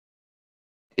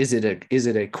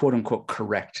it a quote unquote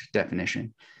correct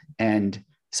definition? And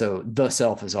so the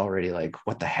self is already like,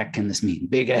 what the heck can this mean?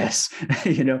 Big S,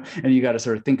 and you got to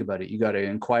sort of think about it. You got to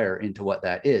inquire into what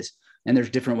that is. And there's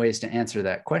different ways to answer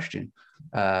that question.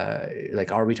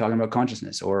 Like, are we talking about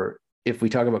consciousness? Or if we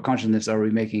talk about consciousness, are we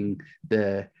making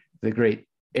the great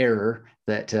error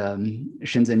that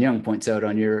Shinzen Young points out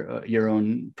on your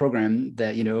own program,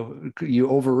 that, you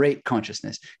overrate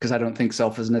consciousness? Because I don't think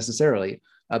self is necessarily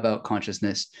about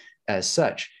consciousness as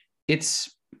such.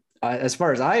 It's, as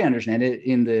far as I understand it,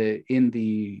 in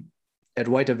the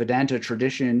Advaita Vedanta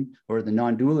tradition, or the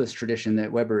non-dualist tradition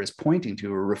that Weber is pointing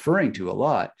to or referring to a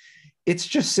lot, it's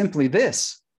just simply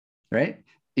this, right?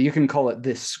 You can call it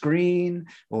this screen,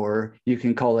 or you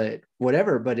can call it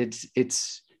whatever, but it's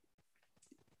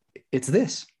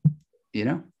this,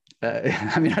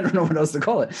 I mean, I don't know what else to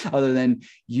call it other than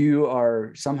you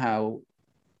are somehow,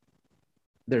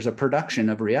 there's a production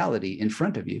of reality in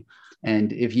front of you.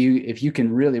 And if you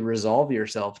can really resolve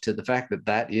yourself to the fact that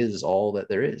that is all that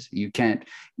there is, you can't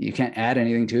add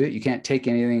anything to it. You can't take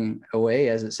anything away,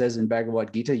 as it says in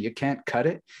Bhagavad Gita. You can't cut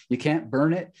it. You can't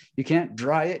burn it. You can't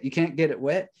dry it. You can't get it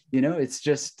wet. It's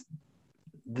just,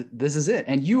 this is it.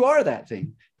 And you are that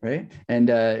thing, right?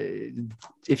 And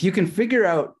if you can figure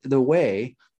out the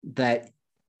way that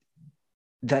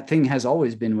thing has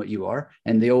always been what you are,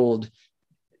 and the old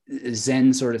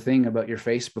Zen sort of thing about your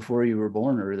face before you were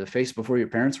born, or the face before your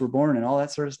parents were born, and all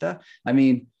that sort of stuff. I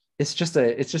mean, it's just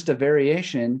a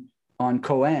variation on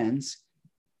koans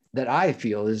that I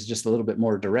feel is just a little bit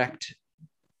more direct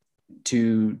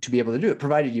to be able to do it,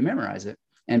 provided you memorize it,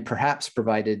 and perhaps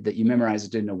provided that you memorize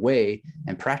it in a way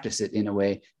and practice it in a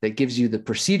way that gives you the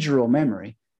procedural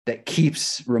memory that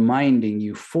keeps reminding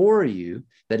you for you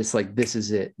that it's like, this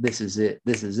is it, this is it,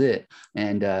 this is it.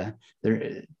 And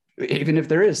even if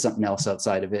there is something else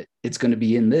outside of it, it's going to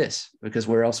be in this, because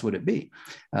where else would it be?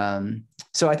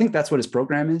 So I think that's what his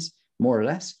program is, more or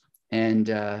less. And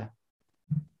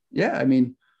yeah, I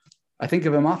mean, I think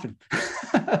of him often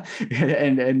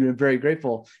and I'm very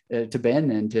grateful to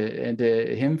Ben and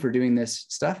to him for doing this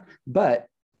stuff. But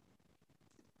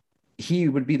he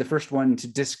would be the first one to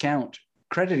discount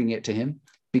crediting it to him,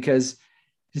 because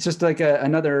it's just like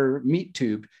another meat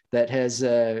tube that has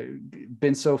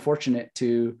been so fortunate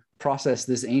to process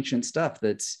this ancient stuff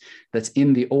that's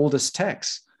in the oldest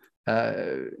texts,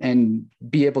 and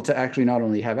be able to actually not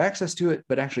only have access to it,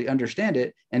 but actually understand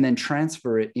it and then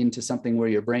transfer it into something where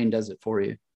your brain does it for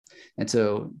you. And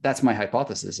so that's my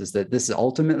hypothesis, is that this is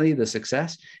ultimately the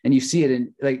success. And you see it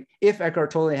in, like, if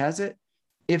Eckhart Tolle has it,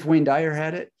 if Wayne Dyer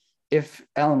had it, if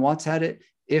Alan Watts had it,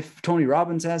 if Tony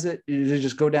Robbins has it, you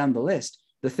just go down the list.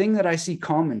 The thing that I see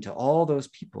common to all those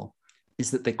people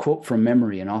is that they quote from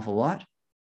memory an awful lot,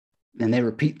 and they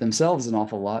repeat themselves an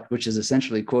awful lot, which is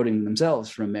essentially quoting themselves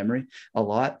from memory a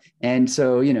lot. And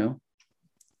so,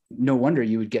 no wonder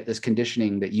you would get this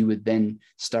conditioning that you would then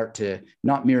start to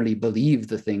not merely believe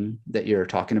the thing that you're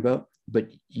talking about, but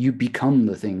you become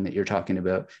the thing that you're talking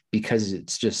about, because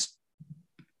it's just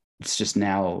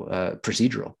now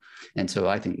procedural. And so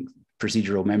I think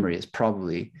procedural memory is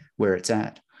probably where it's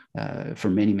at for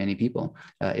many, many people,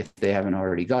 if they haven't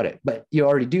already got it. But you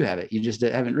already do have it. You just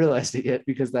haven't realized it yet,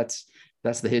 because that's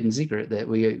the hidden secret that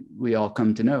we all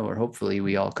come to know, or hopefully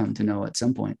we all come to know at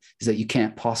some point, is that you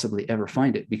can't possibly ever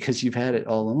find it because you've had it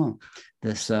all along.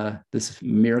 This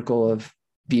miracle of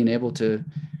being able to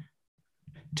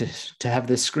have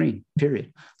this screen,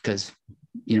 period. Because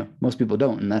most people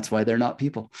don't, and that's why they're not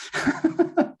people.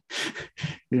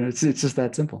 It's just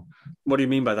that simple. What do you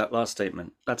mean by that last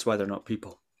statement? That's why they're not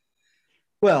people.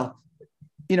 Well,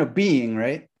 being,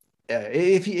 right?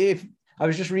 If I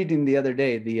was just reading the other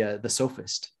day the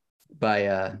Sophist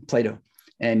by Plato,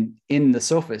 and in the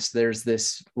Sophist, there's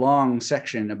this long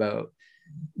section about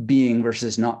being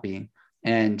versus not being,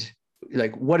 and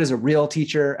like what is a real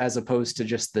teacher as opposed to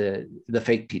just the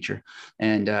fake teacher.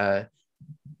 And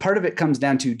part of it comes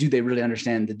down to, do they really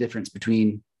understand the difference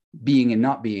between being and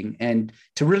not being? And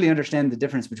to really understand the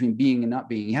difference between being and not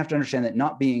being, you have to understand that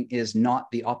not being is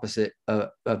not the opposite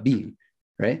of being,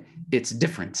 right? It's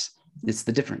difference. It's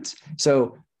the difference.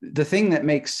 So the thing that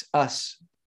makes us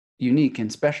unique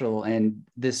and special, and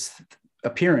this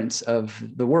appearance of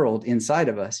the world inside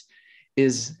of us,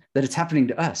 is that it's happening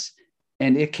to us.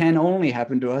 And it can only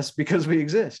happen to us because we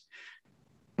exist.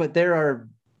 But there are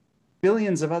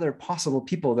billions of other possible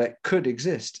people that could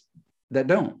exist that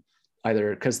don't,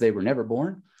 either because they were never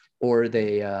born, or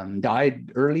they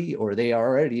died early, or they are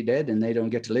already dead and they don't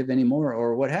get to live anymore,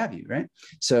 or what have you, right?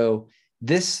 So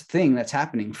this thing that's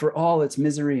happening, for all its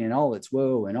misery and all its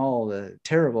woe and all the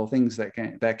terrible things that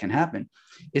can happen,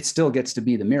 it still gets to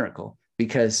be the miracle.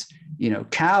 Because,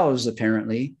 cows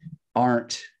apparently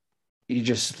aren't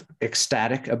just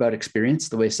ecstatic about experience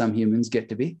the way some humans get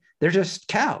to be. They're just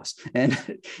cows.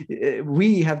 And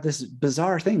we have this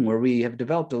bizarre thing where we have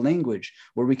developed a language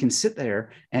where we can sit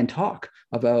there and talk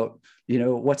about,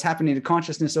 what's happening to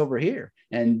consciousness over here.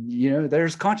 And,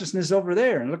 there's consciousness over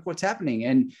there, and look what's happening.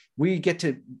 And we get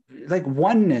to, like,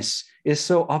 oneness is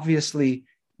so obviously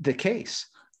the case.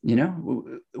 We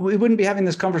wouldn't be having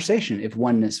this conversation if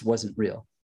oneness wasn't real.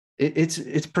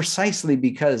 It's precisely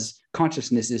because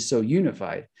consciousness is so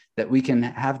unified that we can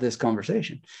have this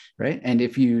conversation, right? And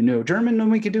if you know German, then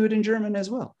we could do it in German as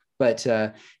well. But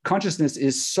consciousness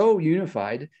is so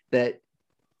unified that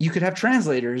you could have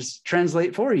translators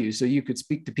translate for you, so you could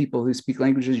speak to people who speak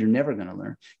languages you're never going to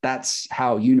learn. That's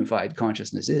how unified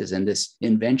consciousness is, and this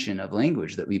invention of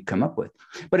language that we've come up with.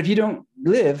 But if you don't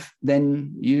live,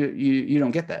 then you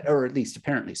don't get that, or at least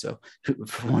apparently so.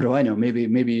 What do I know?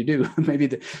 Maybe you do.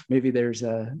 maybe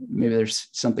there's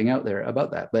something out there about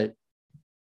that. But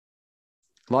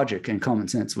logic and common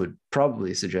sense would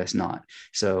probably suggest not.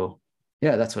 So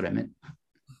yeah, that's what I meant.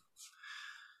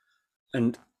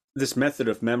 And this method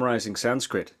of memorizing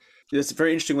Sanskrit, it's a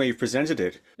very interesting way you've presented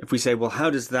it. If we say, well, how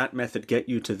does that method get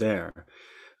you to there?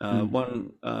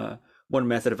 One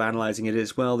method of analyzing it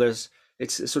is, well,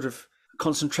 it's a sort of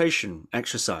concentration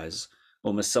exercise,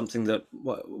 almost something that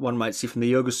one might see from the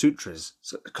Yoga Sutras,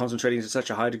 concentrating to such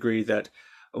a high degree that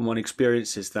one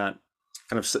experiences that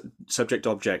kind of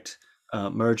subject-object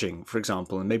merging, for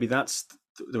example, and maybe that's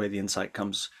the way the insight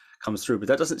comes through. But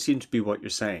that doesn't seem to be what you're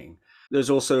saying. There's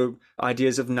also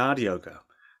ideas of Nada Yoga,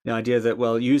 the idea that,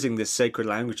 well, using this sacred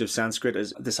language of Sanskrit,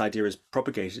 as this idea is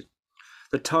propagated,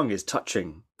 the tongue is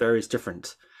touching various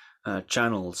different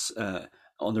channels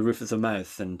on the roof of the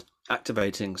mouth and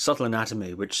activating subtle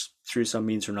anatomy, which through some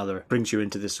means or another brings you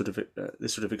into this sort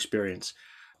of experience.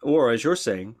 Or, as you're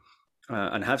saying,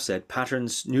 and have said,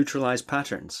 patterns neutralize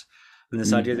patterns. And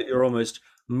this idea that you're almost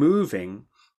moving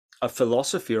a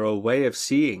philosophy or a way of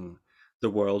seeing the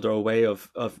world, or a way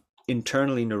of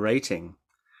internally narrating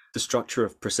the structure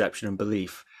of perception and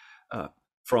belief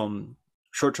from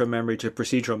short-term memory to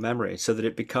procedural memory, so that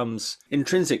it becomes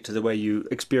intrinsic to the way you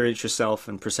experience yourself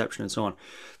and perception and so on.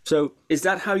 So is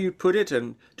that how you put it?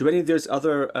 And do any of those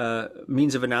other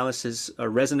means of analysis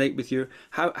resonate with you?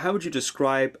 How would you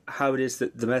describe how it is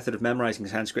that the method of memorizing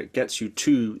Sanskrit gets you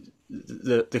to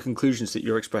the conclusions that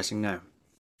you're expressing now?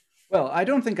 Well, I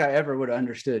don't think I ever would have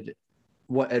understood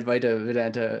what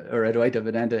Advaita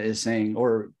Vedanta is saying,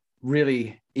 or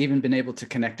really even been able to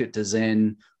connect it to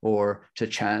Zen or to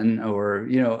Chan, or,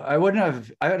 I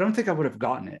don't think I would have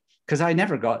gotten it, because I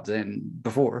never got Zen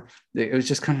before. It was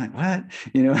just kind of like, what,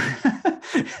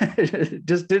 it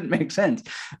just didn't make sense.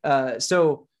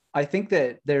 So I think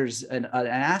that there's an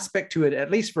aspect to it, at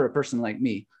least for a person like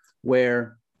me,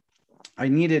 where I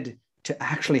needed to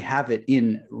actually have it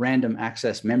in random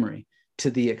access memory, to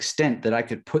the extent that I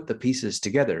could put the pieces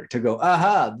together to go,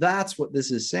 aha, that's what this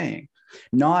is saying.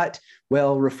 Not,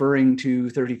 well, referring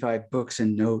to 35 books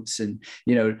and notes and,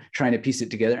 trying to piece it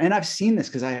together. And I've seen this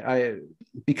because I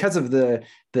because of the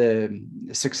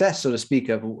success, so to speak,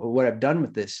 of what I've done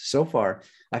with this so far,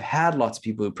 I've had lots of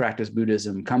people who practice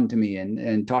Buddhism come to me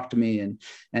and talk to me,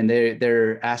 and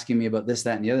they're asking me about this,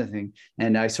 that, and the other thing.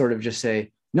 And I sort of just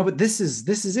say, no, but this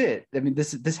is it. I mean,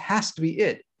 this has to be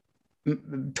it.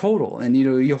 Total. And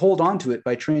you hold on to it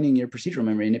by training your procedural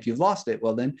memory, and if you've lost it,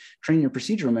 well, then train your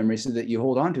procedural memory so that you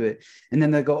hold on to it. And then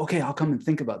they'll go, okay, I'll come and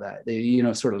think about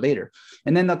that, sort of later,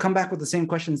 and then they'll come back with the same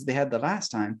questions they had the last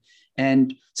time.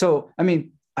 And so, I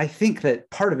mean, I think that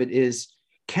part of it is,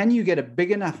 can you get a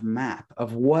big enough map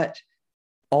of what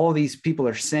all these people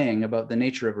are saying about the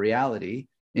nature of reality,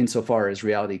 insofar as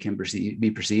reality can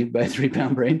be perceived by a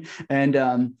 3-pound brain,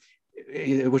 and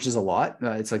which is a lot.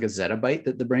 It's like a zettabyte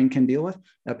that the brain can deal with,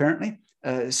 apparently.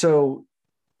 So,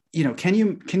 can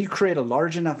you create a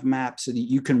large enough map so that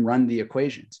you can run the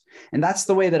equations? And that's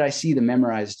the way that I see the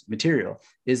memorized material,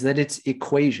 is that it's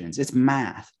equations, it's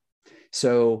math.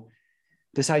 So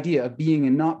this idea of being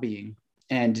and not being,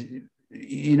 and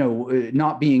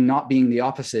not being the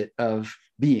opposite of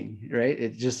being, right?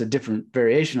 It's just a different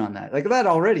variation on that. Like that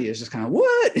already is just kind of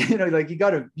what, like you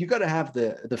gotta have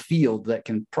the field that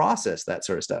can process that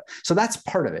sort of stuff. So that's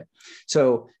part of it.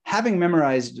 So having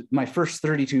memorized my first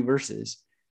 32 verses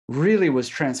really was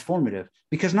transformative,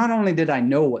 because not only did I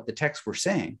know what the texts were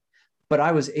saying, but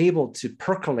I was able to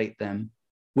percolate them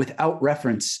without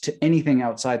reference to anything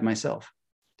outside myself.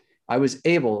 I was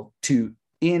able to,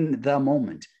 in the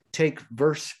moment, take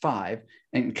verse 5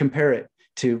 and compare it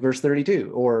to verse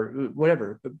 32 or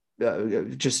whatever,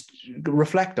 just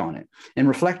reflect on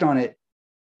it,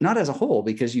 not as a whole,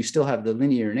 because you still have the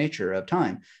linear nature of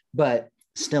time, but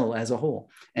still as a whole.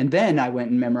 And then I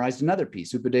went and memorized another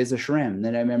piece, Upadesa Shrem. And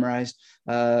then I memorized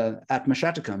Atma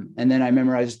Shatakam. And then I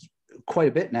memorized quite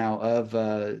a bit now of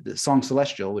the Song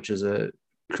Celestial, which is a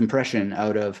compression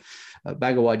out of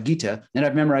Bhagavad Gita, and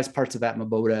I've memorized parts of Atma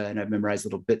Bodha, and I've memorized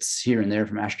little bits here and there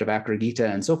from Ashtavakra Gita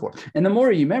and so forth. And the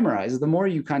more you memorize, the more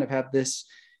you kind of have this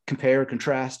compare,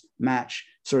 contrast, match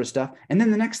sort of stuff. And then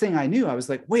the next thing I knew, I was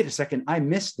like, wait a second, I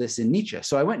missed this in Nietzsche.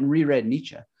 So I went and reread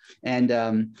Nietzsche.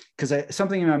 And because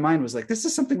something in my mind was like, this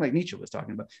is something like Nietzsche was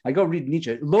talking about. I go read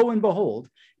Nietzsche. Lo and behold,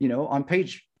 on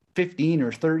page 15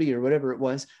 or 30 or whatever it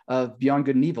was of Beyond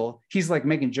Good and Evil, he's like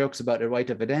making jokes about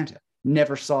Advaita Vedanta.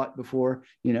 Never saw it before.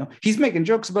 He's making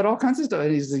jokes about all kinds of stuff.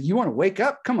 And he's like, you want to wake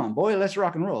up? Come on, boy, let's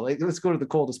rock and roll. Like, let's go to the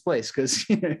coldest place. Because,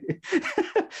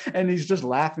 and he's just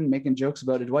laughing, making jokes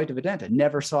about Advaita Vedanta.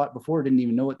 Never saw it before. Didn't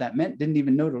even know what that meant. Didn't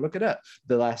even know to look it up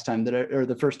the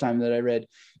first time that I read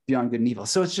Beyond Good and Evil.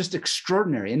 So it's just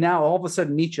extraordinary. And now all of a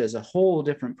sudden Nietzsche is a whole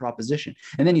different proposition.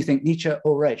 And then you think Nietzsche,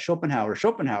 oh, right,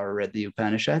 Schopenhauer read the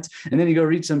Upanishads. And then you go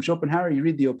read some Schopenhauer, you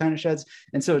read the Upanishads.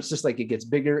 And so it's just like it gets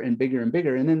bigger and bigger and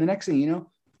bigger. And then the next thing you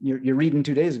know, you're reading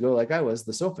 2 days ago, like I was,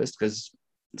 the Sophist, because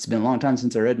it's been a long time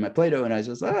since I read my Plato. And I was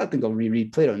just, I think I'll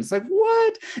reread Plato. And it's like,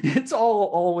 what? It's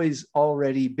always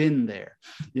already been there,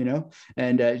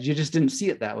 and you just didn't see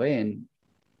it that way. And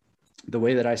the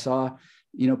way that I saw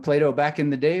Plato back in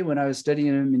the day when I was studying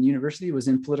him in university was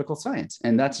in political science.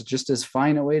 And that's just as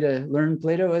fine a way to learn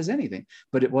Plato as anything,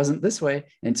 but it wasn't this way.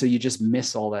 And so you just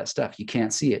miss all that stuff. You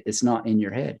can't see it. It's not in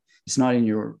your head. It's not in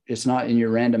your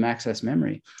random access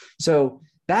memory. So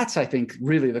that's, I think,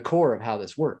 really the core of how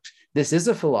this works. This is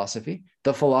a philosophy.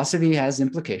 The philosophy has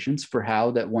implications for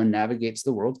how that one navigates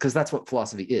the world, because that's what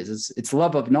philosophy is. It's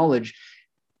love of knowledge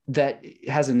that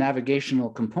has a navigational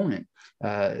component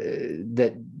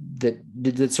that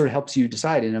sort of helps you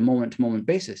decide in a moment-to-moment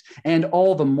basis. And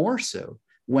all the more so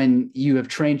when you have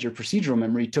trained your procedural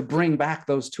memory to bring back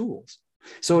those tools.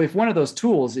 So if one of those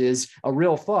tools is a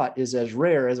real thought is as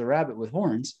rare as a rabbit with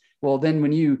horns, well, then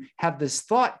when you have this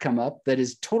thought come up that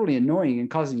is totally annoying and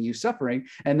causing you suffering,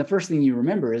 and the first thing you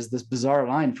remember is this bizarre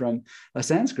line from a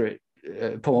Sanskrit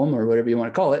poem or whatever you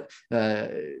want to call it,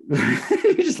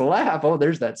 you just laugh. Oh,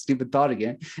 there's that stupid thought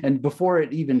again. And before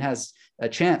it even has a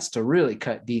chance to really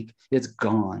cut deep, it's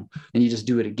gone. And you just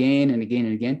do it again and again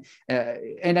and again.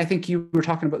 And I think you were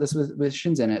talking about this with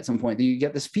Shinzen at some point, that you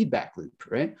get this feedback loop,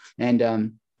 right?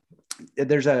 And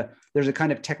there's a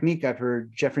kind of technique I've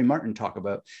heard Jeffrey Martin talk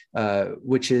about,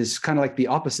 which is kind of like the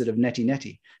opposite of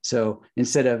neti. So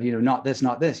instead of, not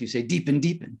this, you say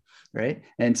deepen, right?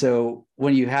 And so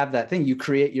when you have that thing, you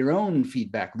create your own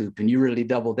feedback loop and you really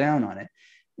double down on it.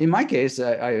 In my case,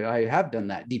 I have done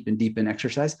that deepen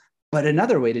exercise, but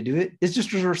another way to do it is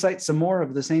just to recite some more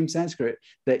of the same Sanskrit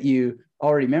that you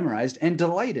already memorized and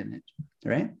delight in it,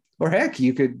 right? Or heck,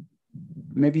 you could,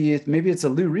 maybe it's a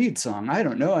Lou Reed song. I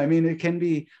don't know. I mean, it can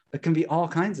be all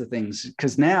kinds of things,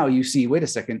 because now you see, wait a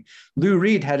second, Lou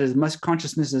Reed had as much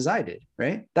consciousness as I did,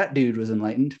 right? That dude was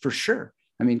enlightened for sure.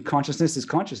 I mean, consciousness is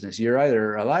consciousness. You're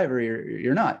either alive or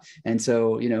you're not. And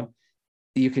so,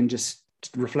 you can just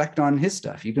reflect on his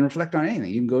stuff. You can reflect on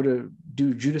anything. You can go to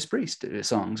do Judas Priest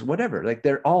songs, whatever. Like,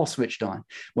 they're all switched on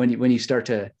when you start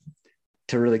to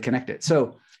really connect it.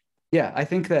 So yeah, I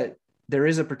think that there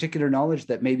is a particular knowledge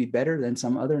that may be better than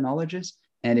some other knowledges.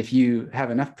 And if you have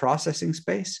enough processing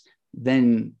space,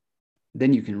 then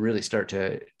you can really start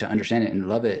to understand it and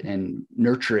love it and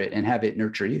nurture it and have it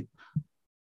nurture you.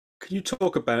 Can you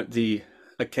talk about the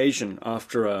occasion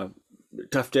after a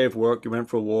tough day of work? You went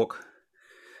for a walk,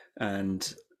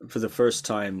 and for the first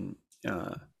time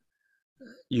uh,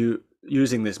 you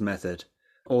using this method,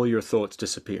 all your thoughts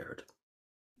disappeared.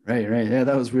 Right. Yeah,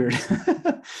 that was weird.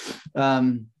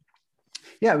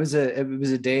 Yeah, it was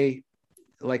a day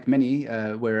like many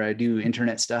where I do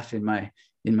internet stuff in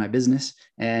my business,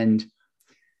 and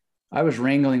I was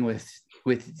wrangling with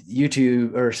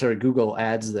YouTube, or sorry, Google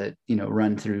ads that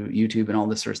run through YouTube and all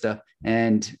this sort of stuff,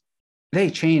 and they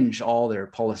change all their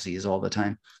policies all the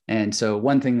time. And so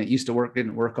one thing that used to work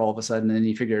didn't work all of a sudden, and then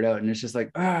you figure it out, and it's just like,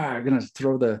 I'm gonna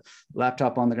throw the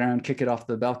laptop on the ground, kick it off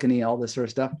the balcony, all this sort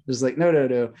of stuff. It's like, no,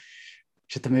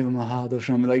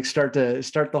 like start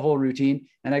the whole routine.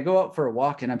 And I go out for a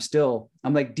walk, and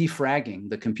I'm like defragging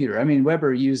the computer. I mean,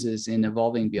 Weber uses in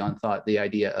Evolving Beyond Thought the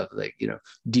idea of like,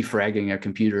 defragging a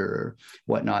computer or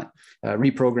whatnot,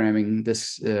 reprogramming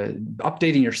this,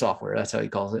 updating your software. That's how he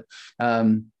calls it.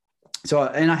 So,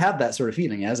 and I have that sort of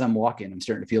feeling as I'm walking. I'm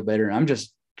starting to feel better, and I'm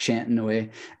just chanting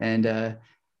away. And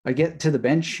I get to the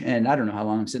bench, and I don't know how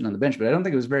long I'm sitting on the bench, but I don't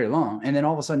think it was very long. And then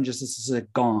all of a sudden, just this is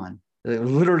gone.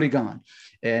 Literally gone.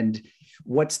 And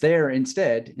what's there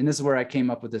instead, and this is where I came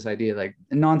up with this idea, like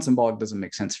non-symbolic doesn't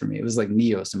make sense for me. It was like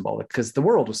neo-symbolic, because the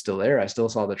world was still there. I still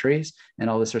saw the trees and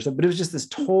all this sort of stuff, but it was just this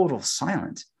total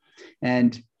silence.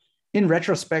 And in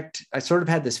retrospect, I sort of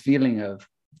had this feeling of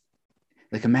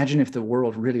like, imagine if the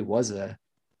world really was a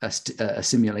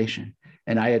simulation,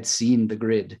 and I had seen the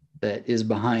grid that is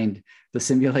behind the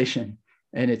simulation,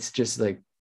 and it's just like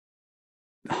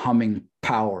humming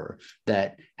power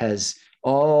that has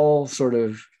all sort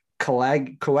of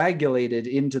coagulated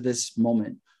into this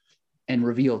moment and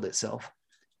revealed itself.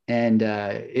 And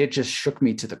it just shook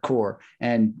me to the core.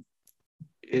 And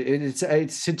it's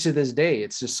to this day,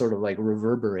 it's just sort of like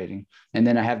reverberating. And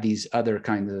then I have these other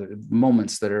kinds of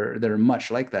moments that are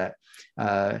much like that.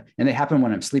 And they happen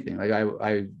when I'm sleeping. Like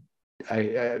I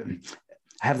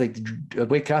have like, I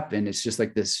wake up, and it's just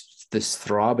like this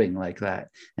throbbing like that.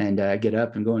 And I get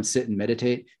up and go and sit and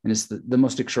meditate. And it's the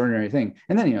most extraordinary thing.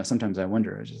 And then, sometimes I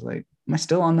wonder, I was just like, am I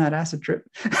still on that acid trip?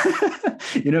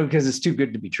 Because it's too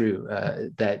good to be true,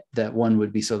 that one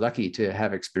would be so lucky to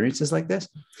have experiences like this.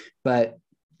 But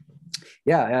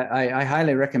yeah, I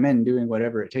highly recommend doing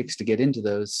whatever it takes to get into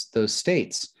those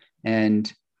states,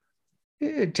 and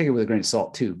take it with a grain of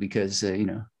salt too, because,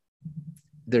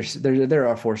 there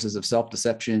are forces of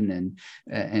self-deception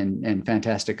and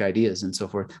fantastic ideas and so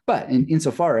forth. But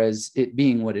insofar as it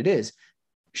being what it is,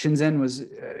 Shinzen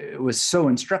was so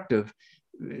instructive.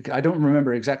 I don't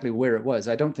remember exactly where it was.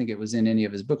 I don't think it was in any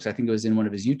of his books. I think it was in one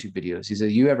of his YouTube videos. He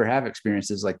said, you ever have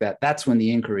experiences like that, that's when the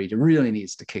inquiry really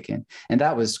needs to kick in. And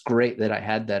that was great that I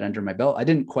had that under my belt. I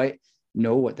didn't quite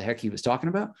know what the heck he was talking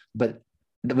about, but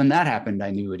when that happened, I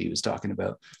knew what he was talking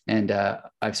about. And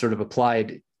I've sort of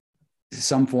applied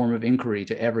some form of inquiry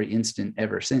to every instant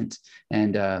ever since.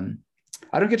 And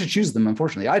I don't get to choose them,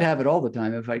 unfortunately. I'd have it all the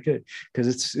time if I could,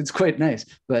 because it's quite nice.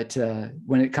 But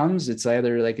when it comes, it's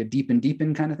either like a deep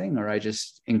in kind of thing, or I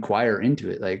just inquire into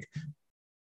it, like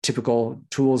typical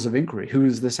tools of inquiry. Who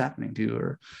is this happening to?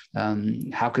 Or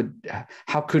how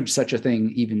could such a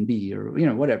thing even be? Or,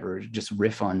 whatever, just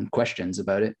riff on questions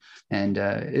about it. And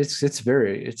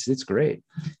it's great.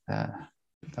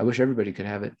 I wish everybody could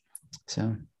have it.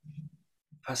 So.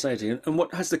 Fascinating. And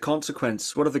what have the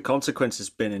consequences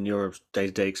been in your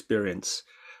day-to-day experience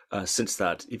since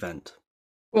that event?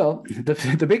 Well,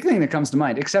 the big thing that comes to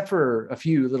mind, except for a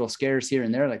few little scares here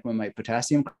and there, like when my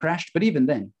potassium crashed, but even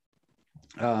then,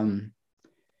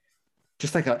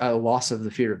 just like a loss of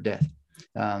the fear of death.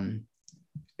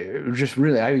 It was just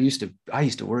really, I used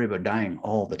to worry about dying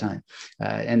all the time.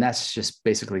 And that's just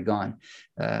basically gone.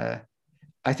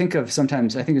 I think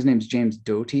his name's James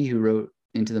Doty, who wrote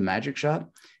Into the Magic Shop.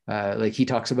 Like he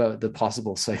talks about the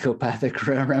possible psychopathic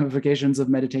ramifications of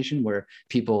meditation, where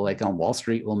people like on Wall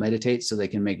Street will meditate so they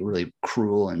can make really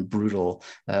cruel and brutal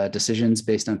decisions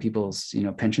based on people's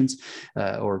pensions,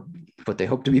 or what they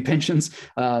hope to be pensions.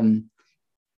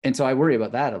 And so I worry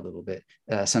about that a little bit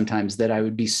sometimes, that I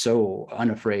would be so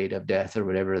unafraid of death or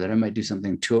whatever that I might do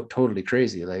something totally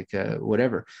crazy, like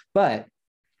whatever. But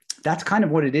that's kind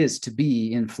of what it is to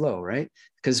be in flow, right?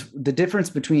 Because the difference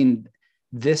between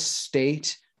this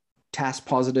state, task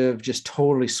positive, just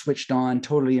totally switched on,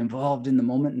 totally involved in the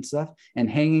moment and stuff, and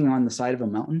hanging on the side of a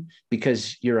mountain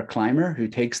because you're a climber who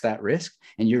takes that risk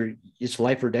and it's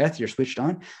life or death, you're switched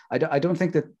on. I don't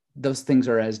think that those things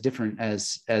are as different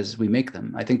as we make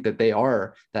them. I think that they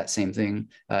are that same thing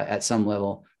at some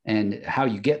level, and how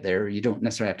you get there, you don't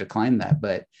necessarily have to climb that,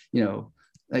 but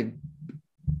like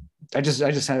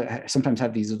sometimes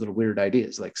have these little weird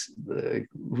ideas, like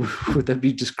would that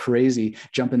be just crazy,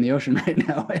 jump in the ocean right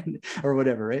now or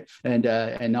whatever, right? And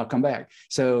not come back.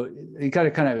 So you got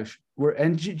to kind of,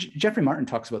 Jeffrey Martin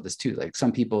talks about this too. Like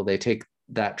some people, they take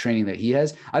that training that he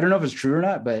has. I don't know if it's true or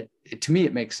not, but to me,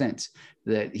 it makes sense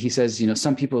that he says,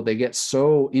 some people, they get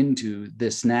so into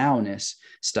this nowness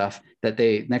stuff that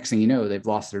next thing you know, they've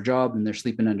lost their job and they're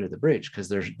sleeping under the bridge because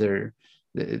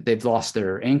they've lost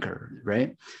their anchor.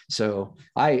 Right. So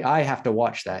I have to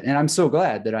watch that. And I'm so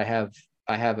glad that I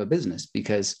have a business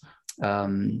because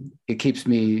it keeps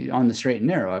me on the straight and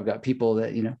narrow. I've got people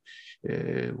that,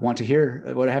 want to hear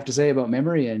what I have to say about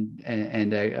memory,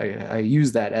 and I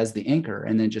use that as the anchor,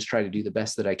 and then just try to do the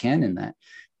best that I can in that.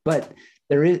 But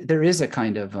there is a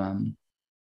kind of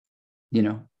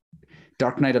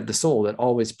dark night of the soul that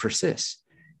always persists.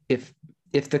 If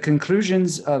the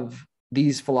conclusions of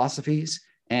these philosophies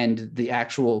and the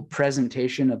actual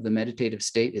presentation of the meditative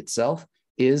state itself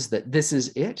is that this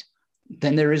is it,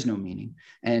 then there is no meaning.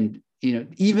 And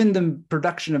even the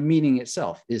production of meaning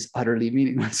itself is utterly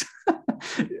meaningless,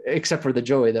 except for the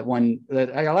joy that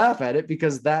I laugh at it,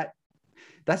 because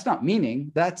that's not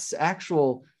meaning. That's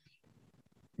actual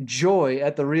joy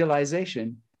at the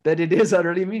realization that it is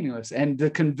utterly meaningless, and the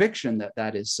conviction that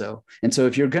that is so. And so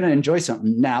if you're going to enjoy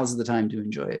something, now's the time to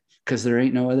enjoy it, because there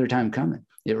ain't no other time coming,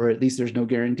 or at least there's no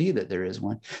guarantee that there is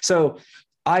one. So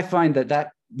I find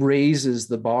that raises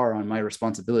the bar on my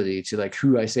responsibility to like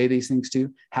who I say these things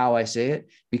to, how I say it,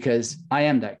 because I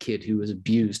am that kid who was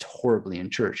abused horribly in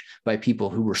church by people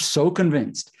who were so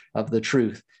convinced of the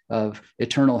truth of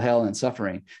eternal hell and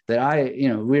suffering that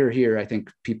we're here. I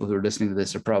think people who are listening to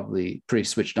this are probably pretty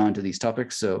switched on to these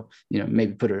topics. So,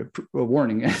 maybe put a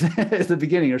warning at the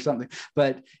beginning or something,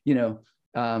 but,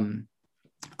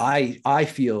 I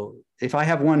feel if I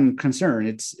have one concern,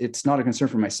 it's not a concern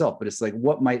for myself, but it's like,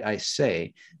 what might I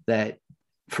say that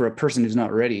for a person who's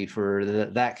not ready for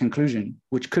that conclusion,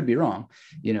 which could be wrong,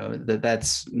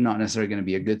 that's not necessarily going to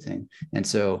be a good thing. And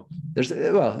so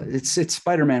it's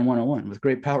Spider-Man 101. With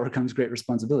great power comes great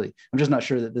responsibility. I'm just not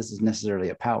sure that this is necessarily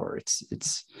a power.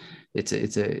 It's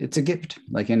a gift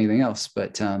like anything else,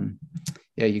 but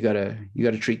you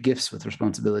gotta treat gifts with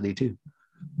responsibility too.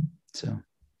 So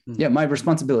yeah, my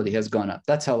responsibility has gone up.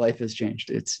 That's how life has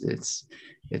changed. It's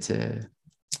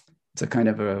a kind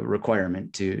of a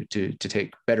requirement to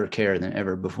take better care than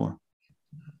ever before.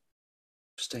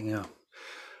 Interesting. Yeah.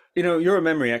 You're a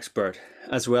memory expert,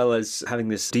 as well as having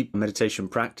this deep meditation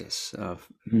practice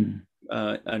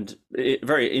and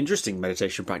very interesting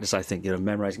meditation practice, I think,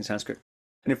 memorizing Sanskrit.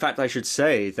 And in fact, I should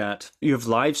say that you have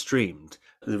live streamed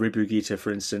the Ribhu Gita,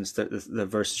 for instance, the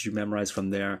verses you memorize from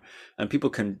there, and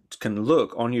people can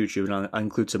look on YouTube, and I'll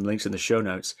include some links in the show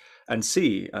notes, and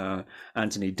see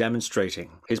Anthony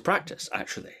demonstrating his practice.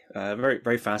 Actually, very,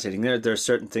 very fascinating. There are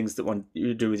certain things that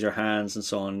you do with your hands and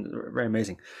so on. Very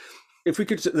amazing. If we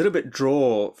could a little bit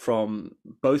draw from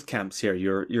both camps here,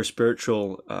 your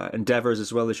spiritual endeavors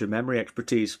as well as your memory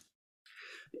expertise.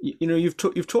 You've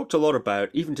talked a lot about,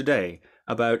 even today,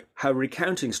 about how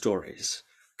recounting stories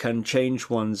can change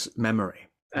one's memory.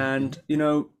 And,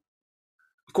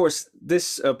 of course,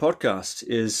 this podcast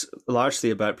is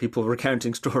largely about people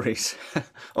recounting stories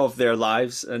of their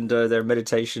lives and their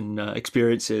meditation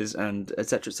experiences and et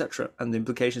cetera, and the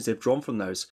implications they've drawn from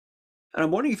those. And I'm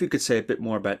wondering if you could say a bit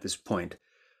more about this point.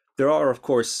 There are, of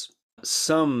course,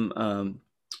 some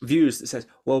views that says,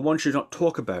 well, one should not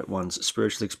talk about one's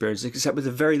spiritual experiences except with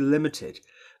a very limited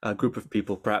group of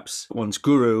people, perhaps one's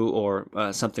guru or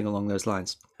something along those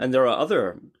lines. And there are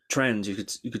other trends, you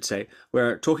could say,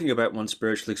 where talking about one's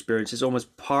spiritual experience is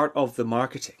almost part of the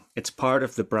marketing. It's part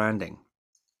of the branding.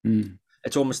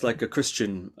 It's almost like a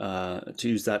Christian, to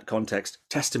use that context,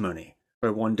 testimony,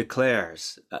 where one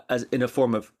declares, as in a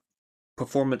form of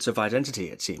performance of identity,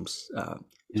 it seems, to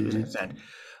an extent,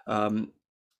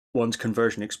 one's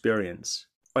conversion experience.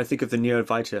 I think of the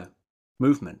Neo-Advaita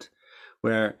movement,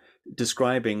 where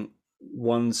describing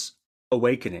one's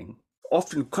awakening,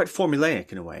 often quite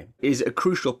formulaic in a way, is a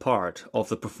crucial part of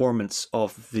the performance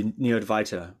of the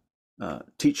Neo-Advaita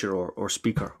teacher or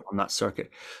speaker on that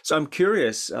circuit. So I'm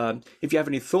curious if you have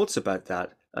any thoughts about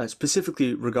that,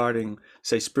 specifically regarding,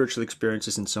 say, spiritual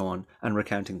experiences and so on, and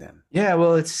recounting them. Yeah,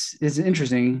 well, it's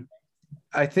interesting.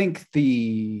 I think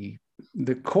the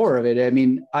core of it,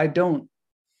 I don't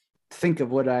think of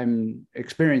what I'm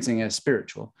experiencing as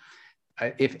spiritual.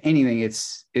 If anything,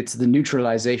 it's the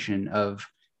neutralization of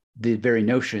the very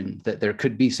notion that there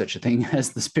could be such a thing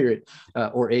as the spirit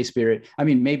or a spirit.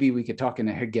 Maybe we could talk in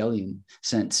a Hegelian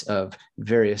sense of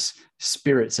various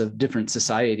spirits of different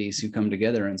societies who come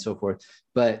together and so forth.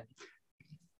 But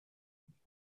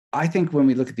I think when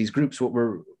we look at these groups,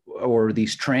 or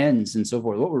these trends and so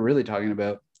forth, what we're really talking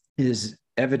about is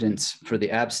evidence for the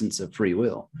absence of free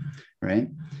will, right?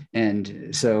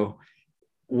 And so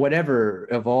whatever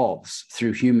evolves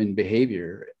through human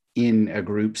behavior in a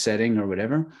group setting or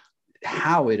whatever,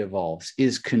 how it evolves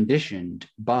is conditioned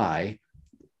by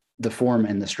the form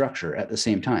and the structure at the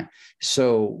same time.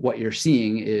 So what you're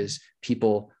seeing is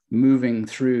people moving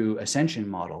through ascension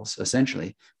models,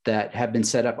 essentially, that have been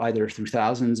set up either through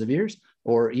thousands of years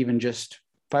or even just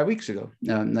 5 weeks ago.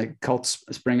 Like cults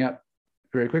spring up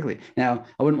very quickly. Now,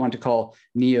 I wouldn't want to call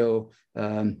Neo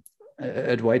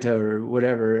Advaita or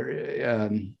whatever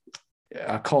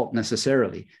a cult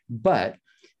necessarily, but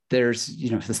there's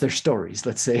stories,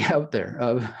 let's say, out there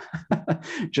of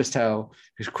just how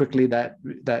quickly that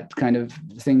kind of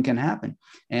thing can happen.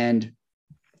 And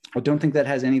I don't think that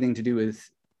has anything to do with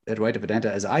Advaita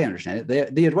Vedanta as I understand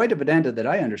it. The Advaita Vedanta that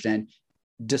I understand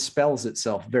dispels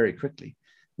itself very quickly.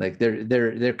 Like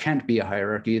there can't be a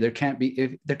hierarchy. There can't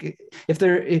be,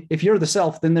 if you're the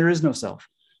self, then there is no self.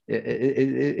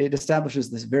 It establishes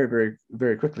this very, very,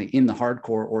 very quickly in the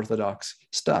hardcore orthodox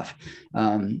stuff.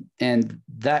 And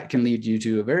that can lead you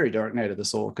to a very dark night of the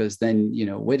soul, because then,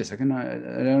 wait a second,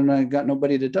 I got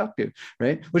nobody to talk to,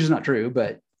 right? Which is not true,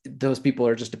 but those people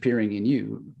are just appearing in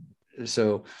you.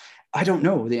 So I don't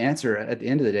know the answer at the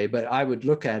end of the day, but I would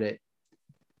look at it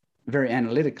very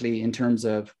analytically in terms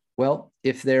of, well,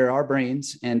 if there are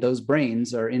brains and those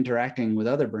brains are interacting with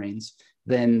other brains,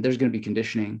 then there's going to be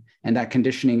conditioning. And that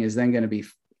conditioning is then going to be,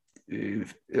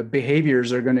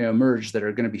 behaviors are going to emerge that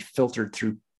are going to be filtered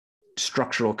through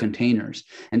structural containers.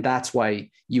 And that's why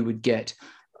you would get,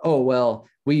 oh, well,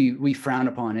 we frown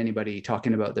upon anybody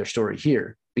talking about their story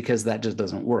here, because that just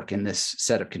doesn't work in this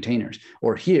set of containers.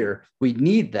 Or here, we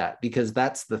need that because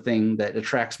that's the thing that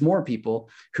attracts more people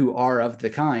who are of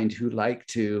the kind who like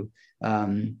to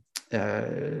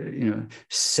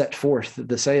set forth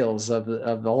the sails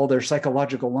of all their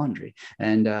psychological laundry.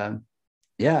 And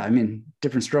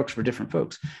different strokes for different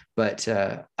folks. But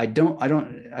I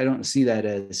don't see that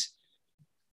as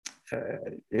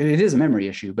it is a memory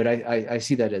issue, but I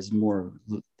see that as more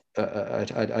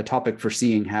a topic for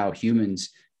seeing how humans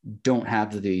don't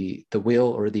have the will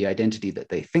or the identity that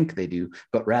they think they do,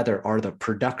 but rather are the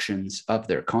productions of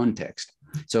their context.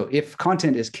 So if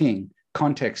content is king,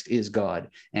 context is God,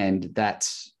 and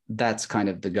that's kind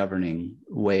of the governing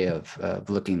way of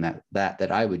looking at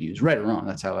that I would use. Right or wrong,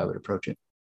 that's how I would approach it.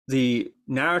 The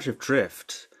narrative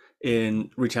drift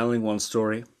in retelling one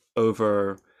story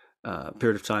over a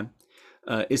period of time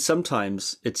is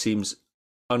sometimes, it seems,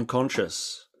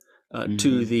 unconscious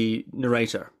to the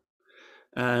narrator.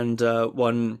 And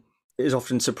one is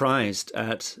often surprised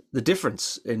at the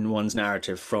difference in one's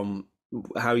narrative from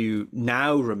how you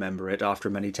now remember it after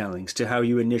many tellings to how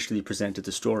you initially presented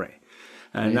the story.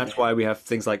 And that's why we have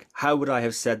things like, how would I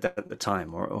have said that at the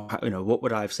time? Or what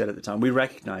would I have said at the time? We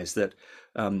recognize that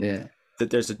that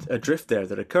there's a drift there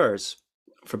that occurs,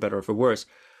 for better or for worse.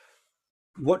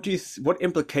 What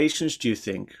implications do you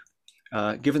think,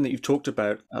 given that you've talked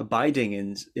about abiding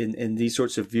in these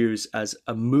sorts of views as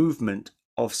a movement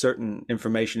of certain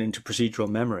information into procedural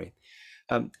memory,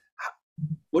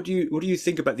 what do you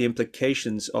think about the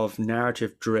implications of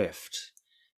narrative drift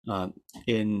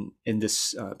in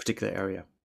this particular area?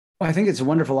 Well, I think it's a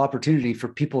wonderful opportunity for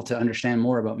people to understand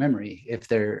more about memory if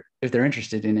they're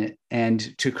interested in it,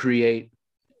 and to create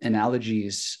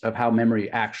analogies of how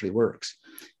memory actually works.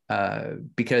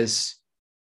 Because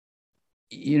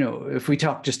if we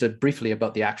talk just briefly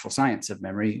about the actual science of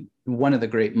memory, one of the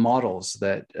great models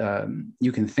that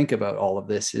you can think about all of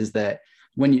this is that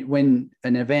when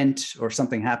an event or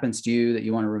something happens to you that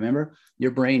you want to remember,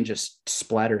 your brain just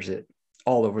splatters it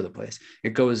all over the place.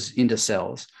 It goes into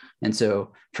cells. And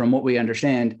so from what we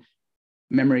understand,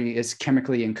 memory is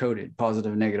chemically encoded,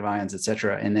 positive, negative ions, et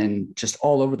cetera, and then just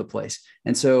all over the place.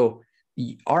 And so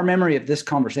our memory of this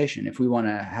conversation, if we want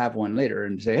to have one later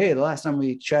and say, hey, the last time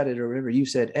we chatted or whatever, you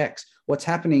said X, what's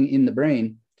happening in the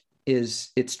brain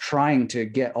is it's trying to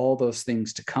get all those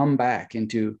things to come back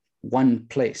into one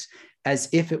place, as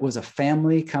if it was a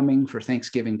family coming for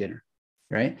Thanksgiving dinner,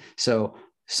 right? So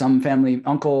some family,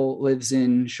 uncle lives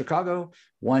in Chicago,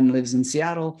 one lives in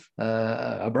Seattle,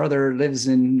 a brother lives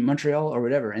in Montreal or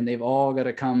whatever, and they've all got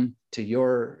to come to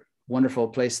your wonderful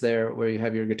place there where you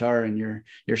have your guitar and your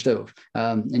stove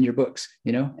and your books,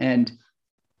 and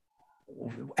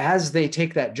as they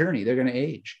take that journey, they're going to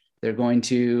age. They're going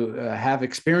to have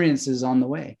experiences on the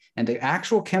way, and the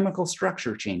actual chemical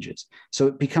structure changes. So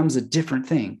it becomes a different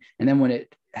thing. And then when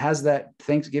it has that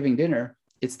Thanksgiving dinner,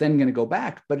 it's then going to go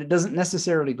back, but it doesn't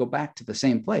necessarily go back to the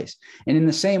same place. And in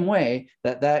the same way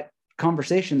that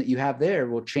conversation that you have there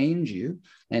will change you.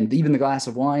 And even the glass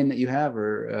of wine that you have,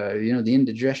 or the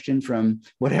indigestion from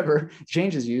whatever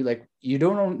changes you. Like, you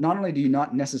don't, not only do you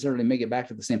not necessarily make it back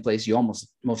to the same place, you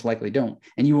most likely don't,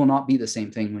 and you will not be the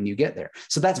same thing when you get there.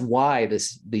 So that's why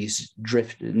these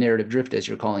narrative drift, as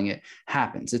you're calling it,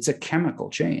 happens. It's a chemical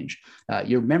change.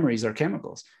 Your memories are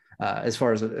chemicals, as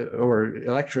far as, or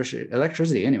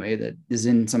electricity anyway, that is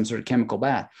in some sort of chemical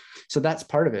bath. So that's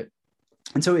part of it.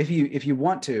 And so if you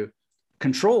want to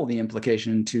control the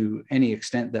implication to any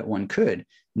extent that one could,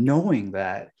 knowing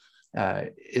that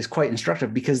is quite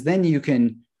instructive, because then you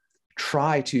can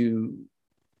try to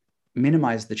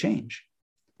minimize the change.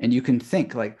 And you can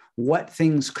think, like, what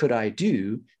things could I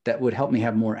do that would help me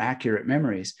have more accurate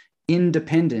memories,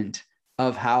 independent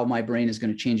of how my brain is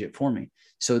going to change it for me.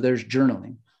 So there's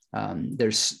journaling.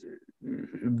 There's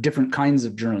different kinds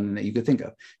of journaling that you could think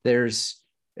of. There's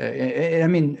I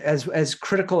mean, as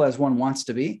critical as one wants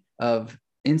to be of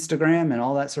Instagram and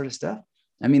all that sort of stuff,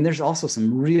 I mean, there's also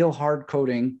some real hard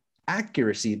coding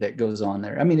accuracy that goes on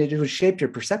there. I mean, it would shape your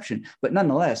perception, but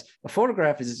nonetheless, a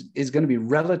photograph is going to be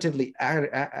relatively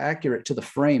accurate to the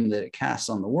frame that it casts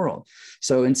on the world.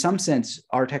 So in some sense,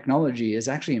 our technology is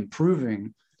actually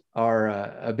improving our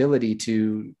ability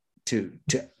to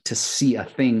see a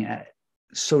thing,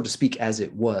 so to speak, as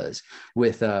it was,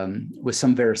 with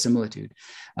some verisimilitude.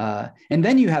 And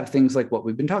then you have things like what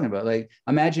we've been talking about. Like,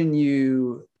 imagine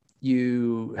you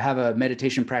have a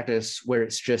meditation practice where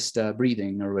it's just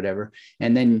breathing or whatever,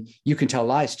 and then you can tell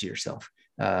lies to yourself.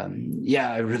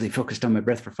 I really focused on my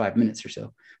breath for 5 minutes or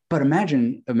so. But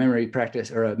imagine a memory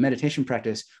practice or a meditation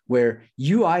practice where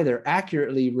you either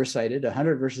accurately recited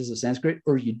 100 verses of Sanskrit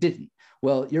or you didn't.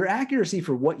 Well, your accuracy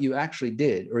for what you actually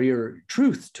did, or your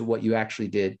truth to what you actually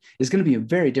did, is going to be a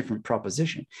very different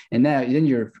proposition. And now then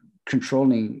you're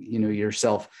controlling,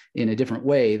 yourself in a different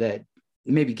way that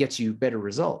maybe gets you better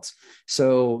results.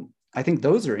 So I think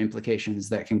those are implications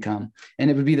that can come. And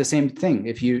it would be the same thing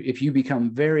if you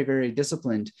become very, very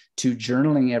disciplined to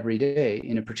journaling every day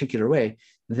in a particular way,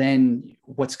 then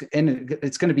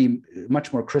it's going to be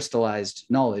much more crystallized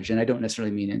knowledge. And I don't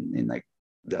necessarily mean in like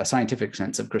a scientific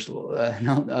sense of crystal,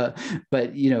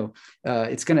 but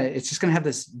it's just gonna have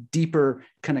this deeper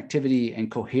connectivity and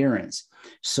coherence.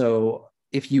 So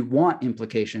if you want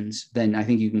implications, then I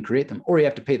think you can create them, or you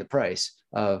have to pay the price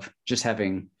of just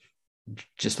having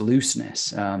just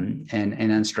looseness and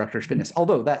unstructured fitness.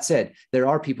 Although that said, there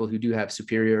are people who do have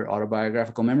superior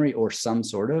autobiographical memory, or some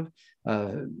sort of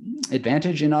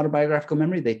advantage in autobiographical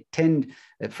memory. They tend,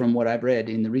 from what I've read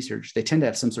in the research, they tend to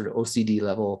have some sort of OCD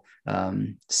level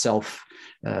self.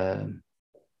 They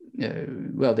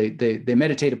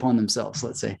meditate upon themselves,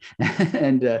 let's say,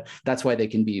 and that's why they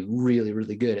can be really,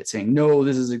 really good at saying, no,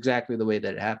 this is exactly the way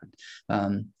that it happened.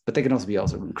 But they can also be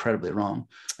incredibly wrong,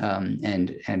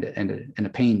 and a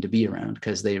pain to be around,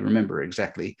 because they remember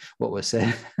exactly what was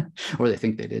said, or they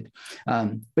think they did.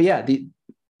 But yeah,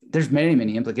 there's many,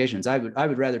 many implications. I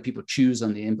would rather people choose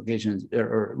on the implications,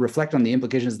 or reflect on the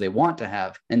implications they want to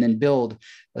have, and then build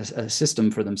a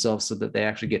system for themselves so that they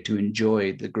actually get to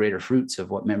enjoy the greater fruits of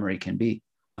what memory can be.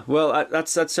 Well,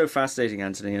 that's so fascinating,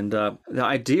 Anthony. And the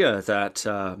idea that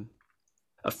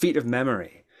a feat of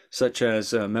memory, such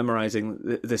as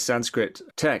memorizing the Sanskrit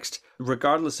text,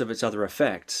 regardless of its other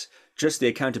effects, just the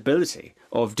accountability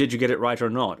of did you get it right or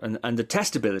not, and the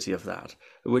testability of that,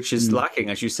 which is lacking,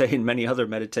 as you say, in many other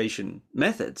meditation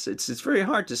methods. It's very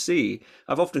hard to see.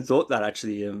 I've often thought that,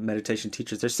 actually, meditation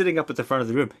teachers, they're sitting up at the front of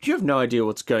the room. You have no idea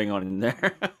what's going on in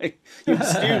there.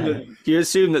 you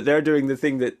assume that they're doing the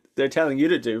thing that they're telling you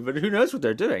to do, but who knows what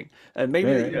they're doing? And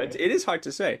maybe it is hard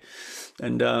to say.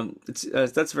 And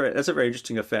that's a very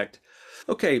interesting effect.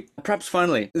 Okay, perhaps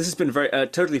finally, this has been a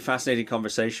totally fascinating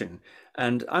conversation.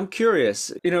 And I'm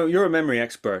curious, you're a memory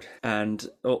expert and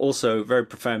also a very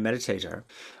profound meditator.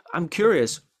 I'm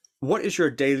curious, what is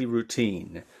your daily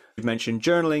routine? You've mentioned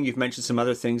journaling, you've mentioned some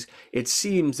other things. It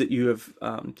seems that you have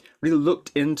really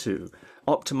looked into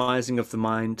optimizing of the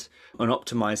mind and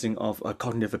optimizing of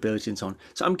cognitive ability and so on.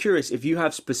 So I'm curious if you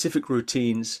have specific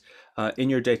routines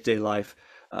in your day-to-day life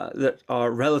that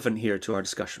are relevant here to our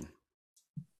discussion.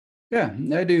 Yeah,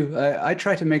 I do. I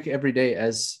try to make every day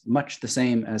as much the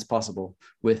same as possible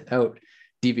without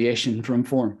deviation from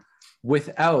form,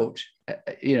 without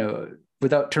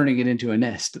turning it into a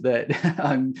nest that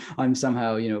I'm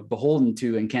somehow, beholden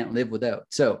to and can't live without.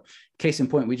 So case in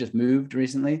point, we just moved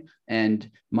recently, and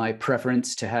my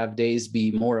preference to have days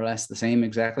be more or less the same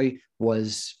exactly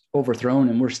was overthrown,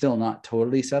 and we're still not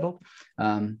totally settled.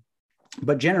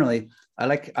 But generally, I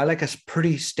like a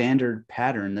pretty standard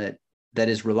pattern that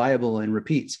is reliable and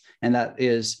repeats. And that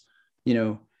is,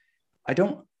 I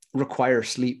don't require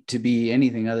sleep to be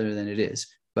anything other than it is,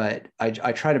 but I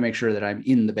try to make sure that I'm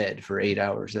in the bed for 8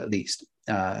 hours at least,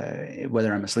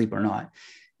 whether I'm asleep or not.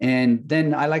 And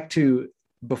then I like to,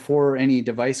 before any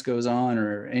device goes on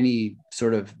or any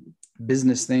sort of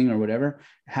business thing or whatever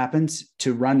happens,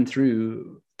 to run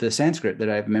through the Sanskrit that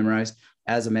I've memorized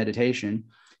as a meditation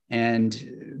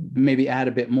and maybe add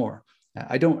a bit more.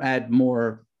 I don't add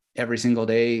more every single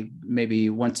day, maybe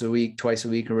once a week, twice a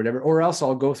week or whatever, or else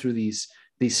I'll go through these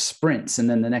sprints. And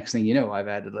then the next thing you know, I've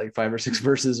added like 5 or 6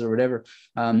 verses or whatever.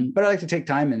 But I like to take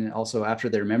time and also after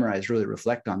they're memorized, really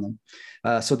reflect on them.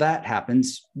 So that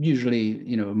happens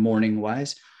usually, morning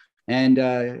wise. And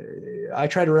I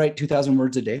try to write 2,000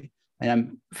 words a day, and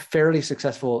I'm fairly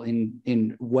successful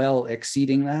in well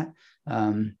exceeding that.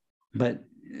 But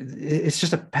it's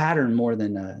just a pattern more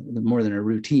than a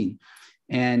routine.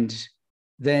 And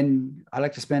then I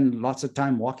like to spend lots of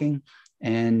time walking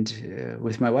and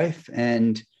with my wife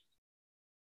and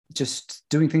just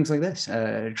doing things like this.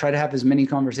 Try to have as many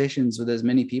conversations with as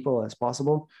many people as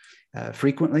possible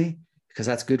frequently, because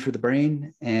that's good for the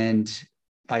brain. And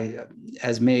I,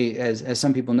 as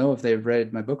some people know, if they've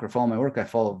read my book or follow my work, I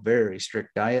follow a very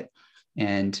strict diet.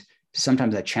 And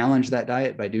sometimes I challenge that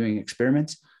diet by doing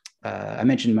experiments. I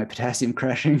mentioned my potassium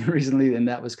crashing recently, and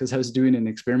that was because I was doing an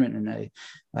experiment and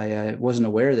I wasn't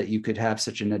aware that you could have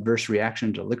such an adverse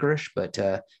reaction to licorice, but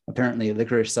apparently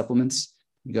licorice supplements,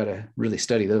 you got to really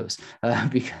study those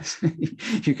because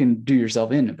you can do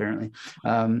yourself in apparently.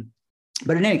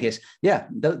 But in any case, yeah,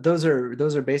 those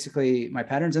are basically my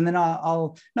patterns. And then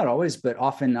I'll not always, but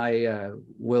often I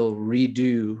will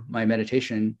redo my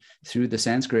meditation through the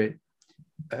Sanskrit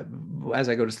as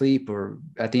I go to sleep or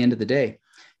at the end of the day.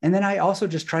 And then I also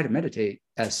just try to meditate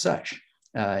as such,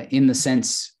 in the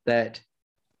sense that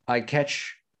I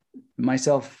catch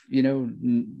myself,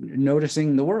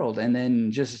 noticing the world and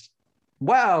then just,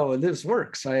 wow, this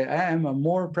works. I am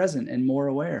more present and more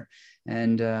aware.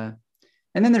 And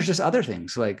then there's just other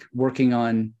things like working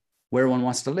on where one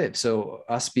wants to live. So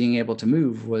us being able to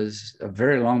move was a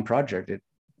very long project. It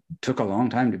took a long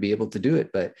time to be able to do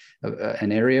it, but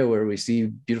an area where we see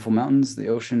beautiful mountains, the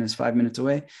ocean is 5 minutes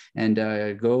away, and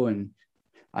go, and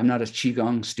I'm not a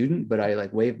Qigong student, but I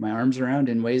like wave my arms around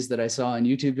in ways that I saw in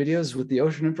YouTube videos with the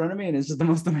ocean in front of me. And it's just the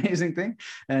most amazing thing.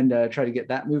 And try to get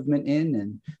that movement in.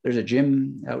 And there's a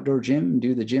gym, outdoor gym,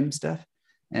 do the gym stuff.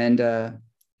 And I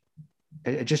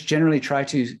just generally try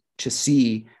to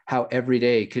see how every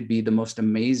day could be the most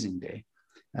amazing day.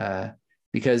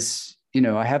 Because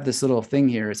I have this little thing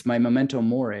here. It's my memento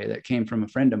mori that came from a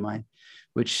friend of mine,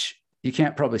 which you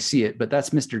can't probably see it, but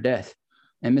that's Mr. Death.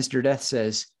 And Mr. Death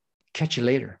says, catch you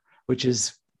later, which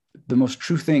is the most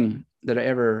true thing that I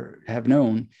ever have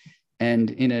known. And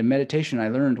in a meditation I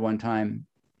learned one time,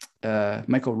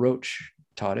 Michael Roach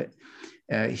taught it.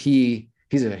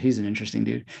 He's an interesting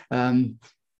dude.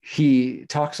 He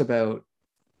talks about,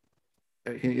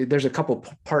 there's a couple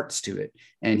parts to it.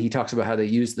 And he talks about how they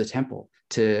use the temple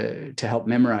to help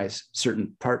memorize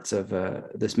certain parts of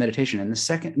this meditation. And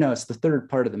it's the third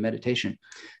part of the meditation.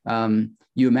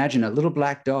 You imagine a little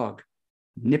black dog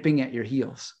nipping at your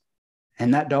heels,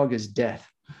 and that dog is death.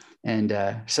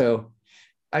 And so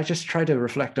I just try to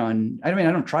reflect on, I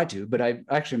don't try to, but I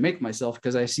actually make myself,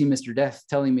 because I see Mr. Death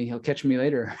telling me he'll catch me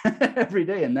later every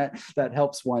day. And that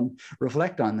helps one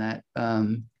reflect on that.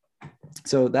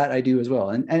 So that I do as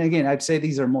well. And again, I'd say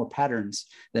these are more patterns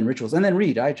than rituals. And then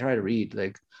I try to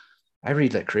read, I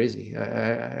read like crazy.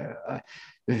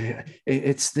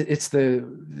 It's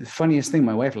the funniest thing.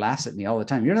 My wife laughs at me all the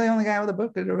time. You're the only guy with a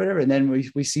book or whatever. And then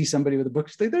we see somebody with a book.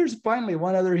 She's like, there's finally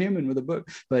one other human with a book.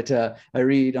 But I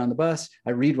read on the bus.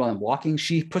 I read while I'm walking.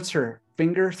 She puts her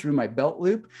finger through my belt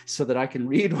loop so that I can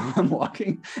read while I'm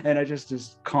walking. And I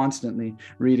just constantly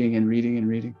reading and reading and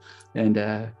reading.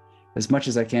 And as much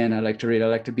as I can, I like to read. I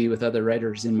like to be with other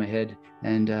writers in my head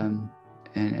and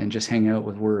just hang out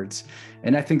with words.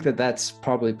 And I think that that's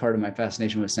probably part of my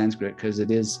fascination with Sanskrit, because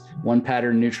it is one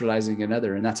pattern neutralizing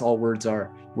another. And that's all words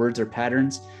are. Words are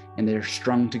patterns, and they're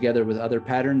strung together with other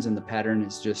patterns. And the pattern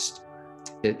is just,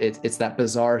 it's that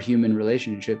bizarre human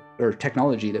relationship or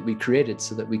technology that we created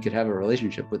so that we could have a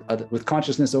relationship with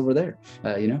consciousness over there,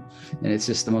 and it's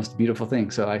just the most beautiful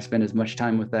thing. So I spend as much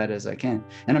time with that as I can.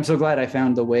 And I'm so glad I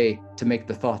found the way to make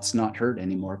the thoughts not hurt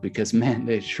anymore, because man,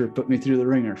 they sure put me through the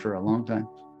ringer for a long time.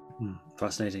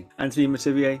 Fascinating. Anthony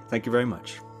Metivier, thank you very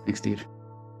much. Thanks, Steve.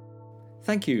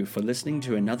 Thank you for listening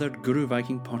to another Guru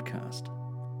Viking podcast.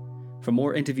 For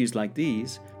more interviews like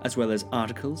these, as well as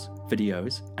articles,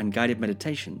 videos, and guided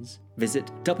meditations, visit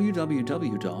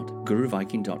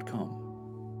www.guruviking.com.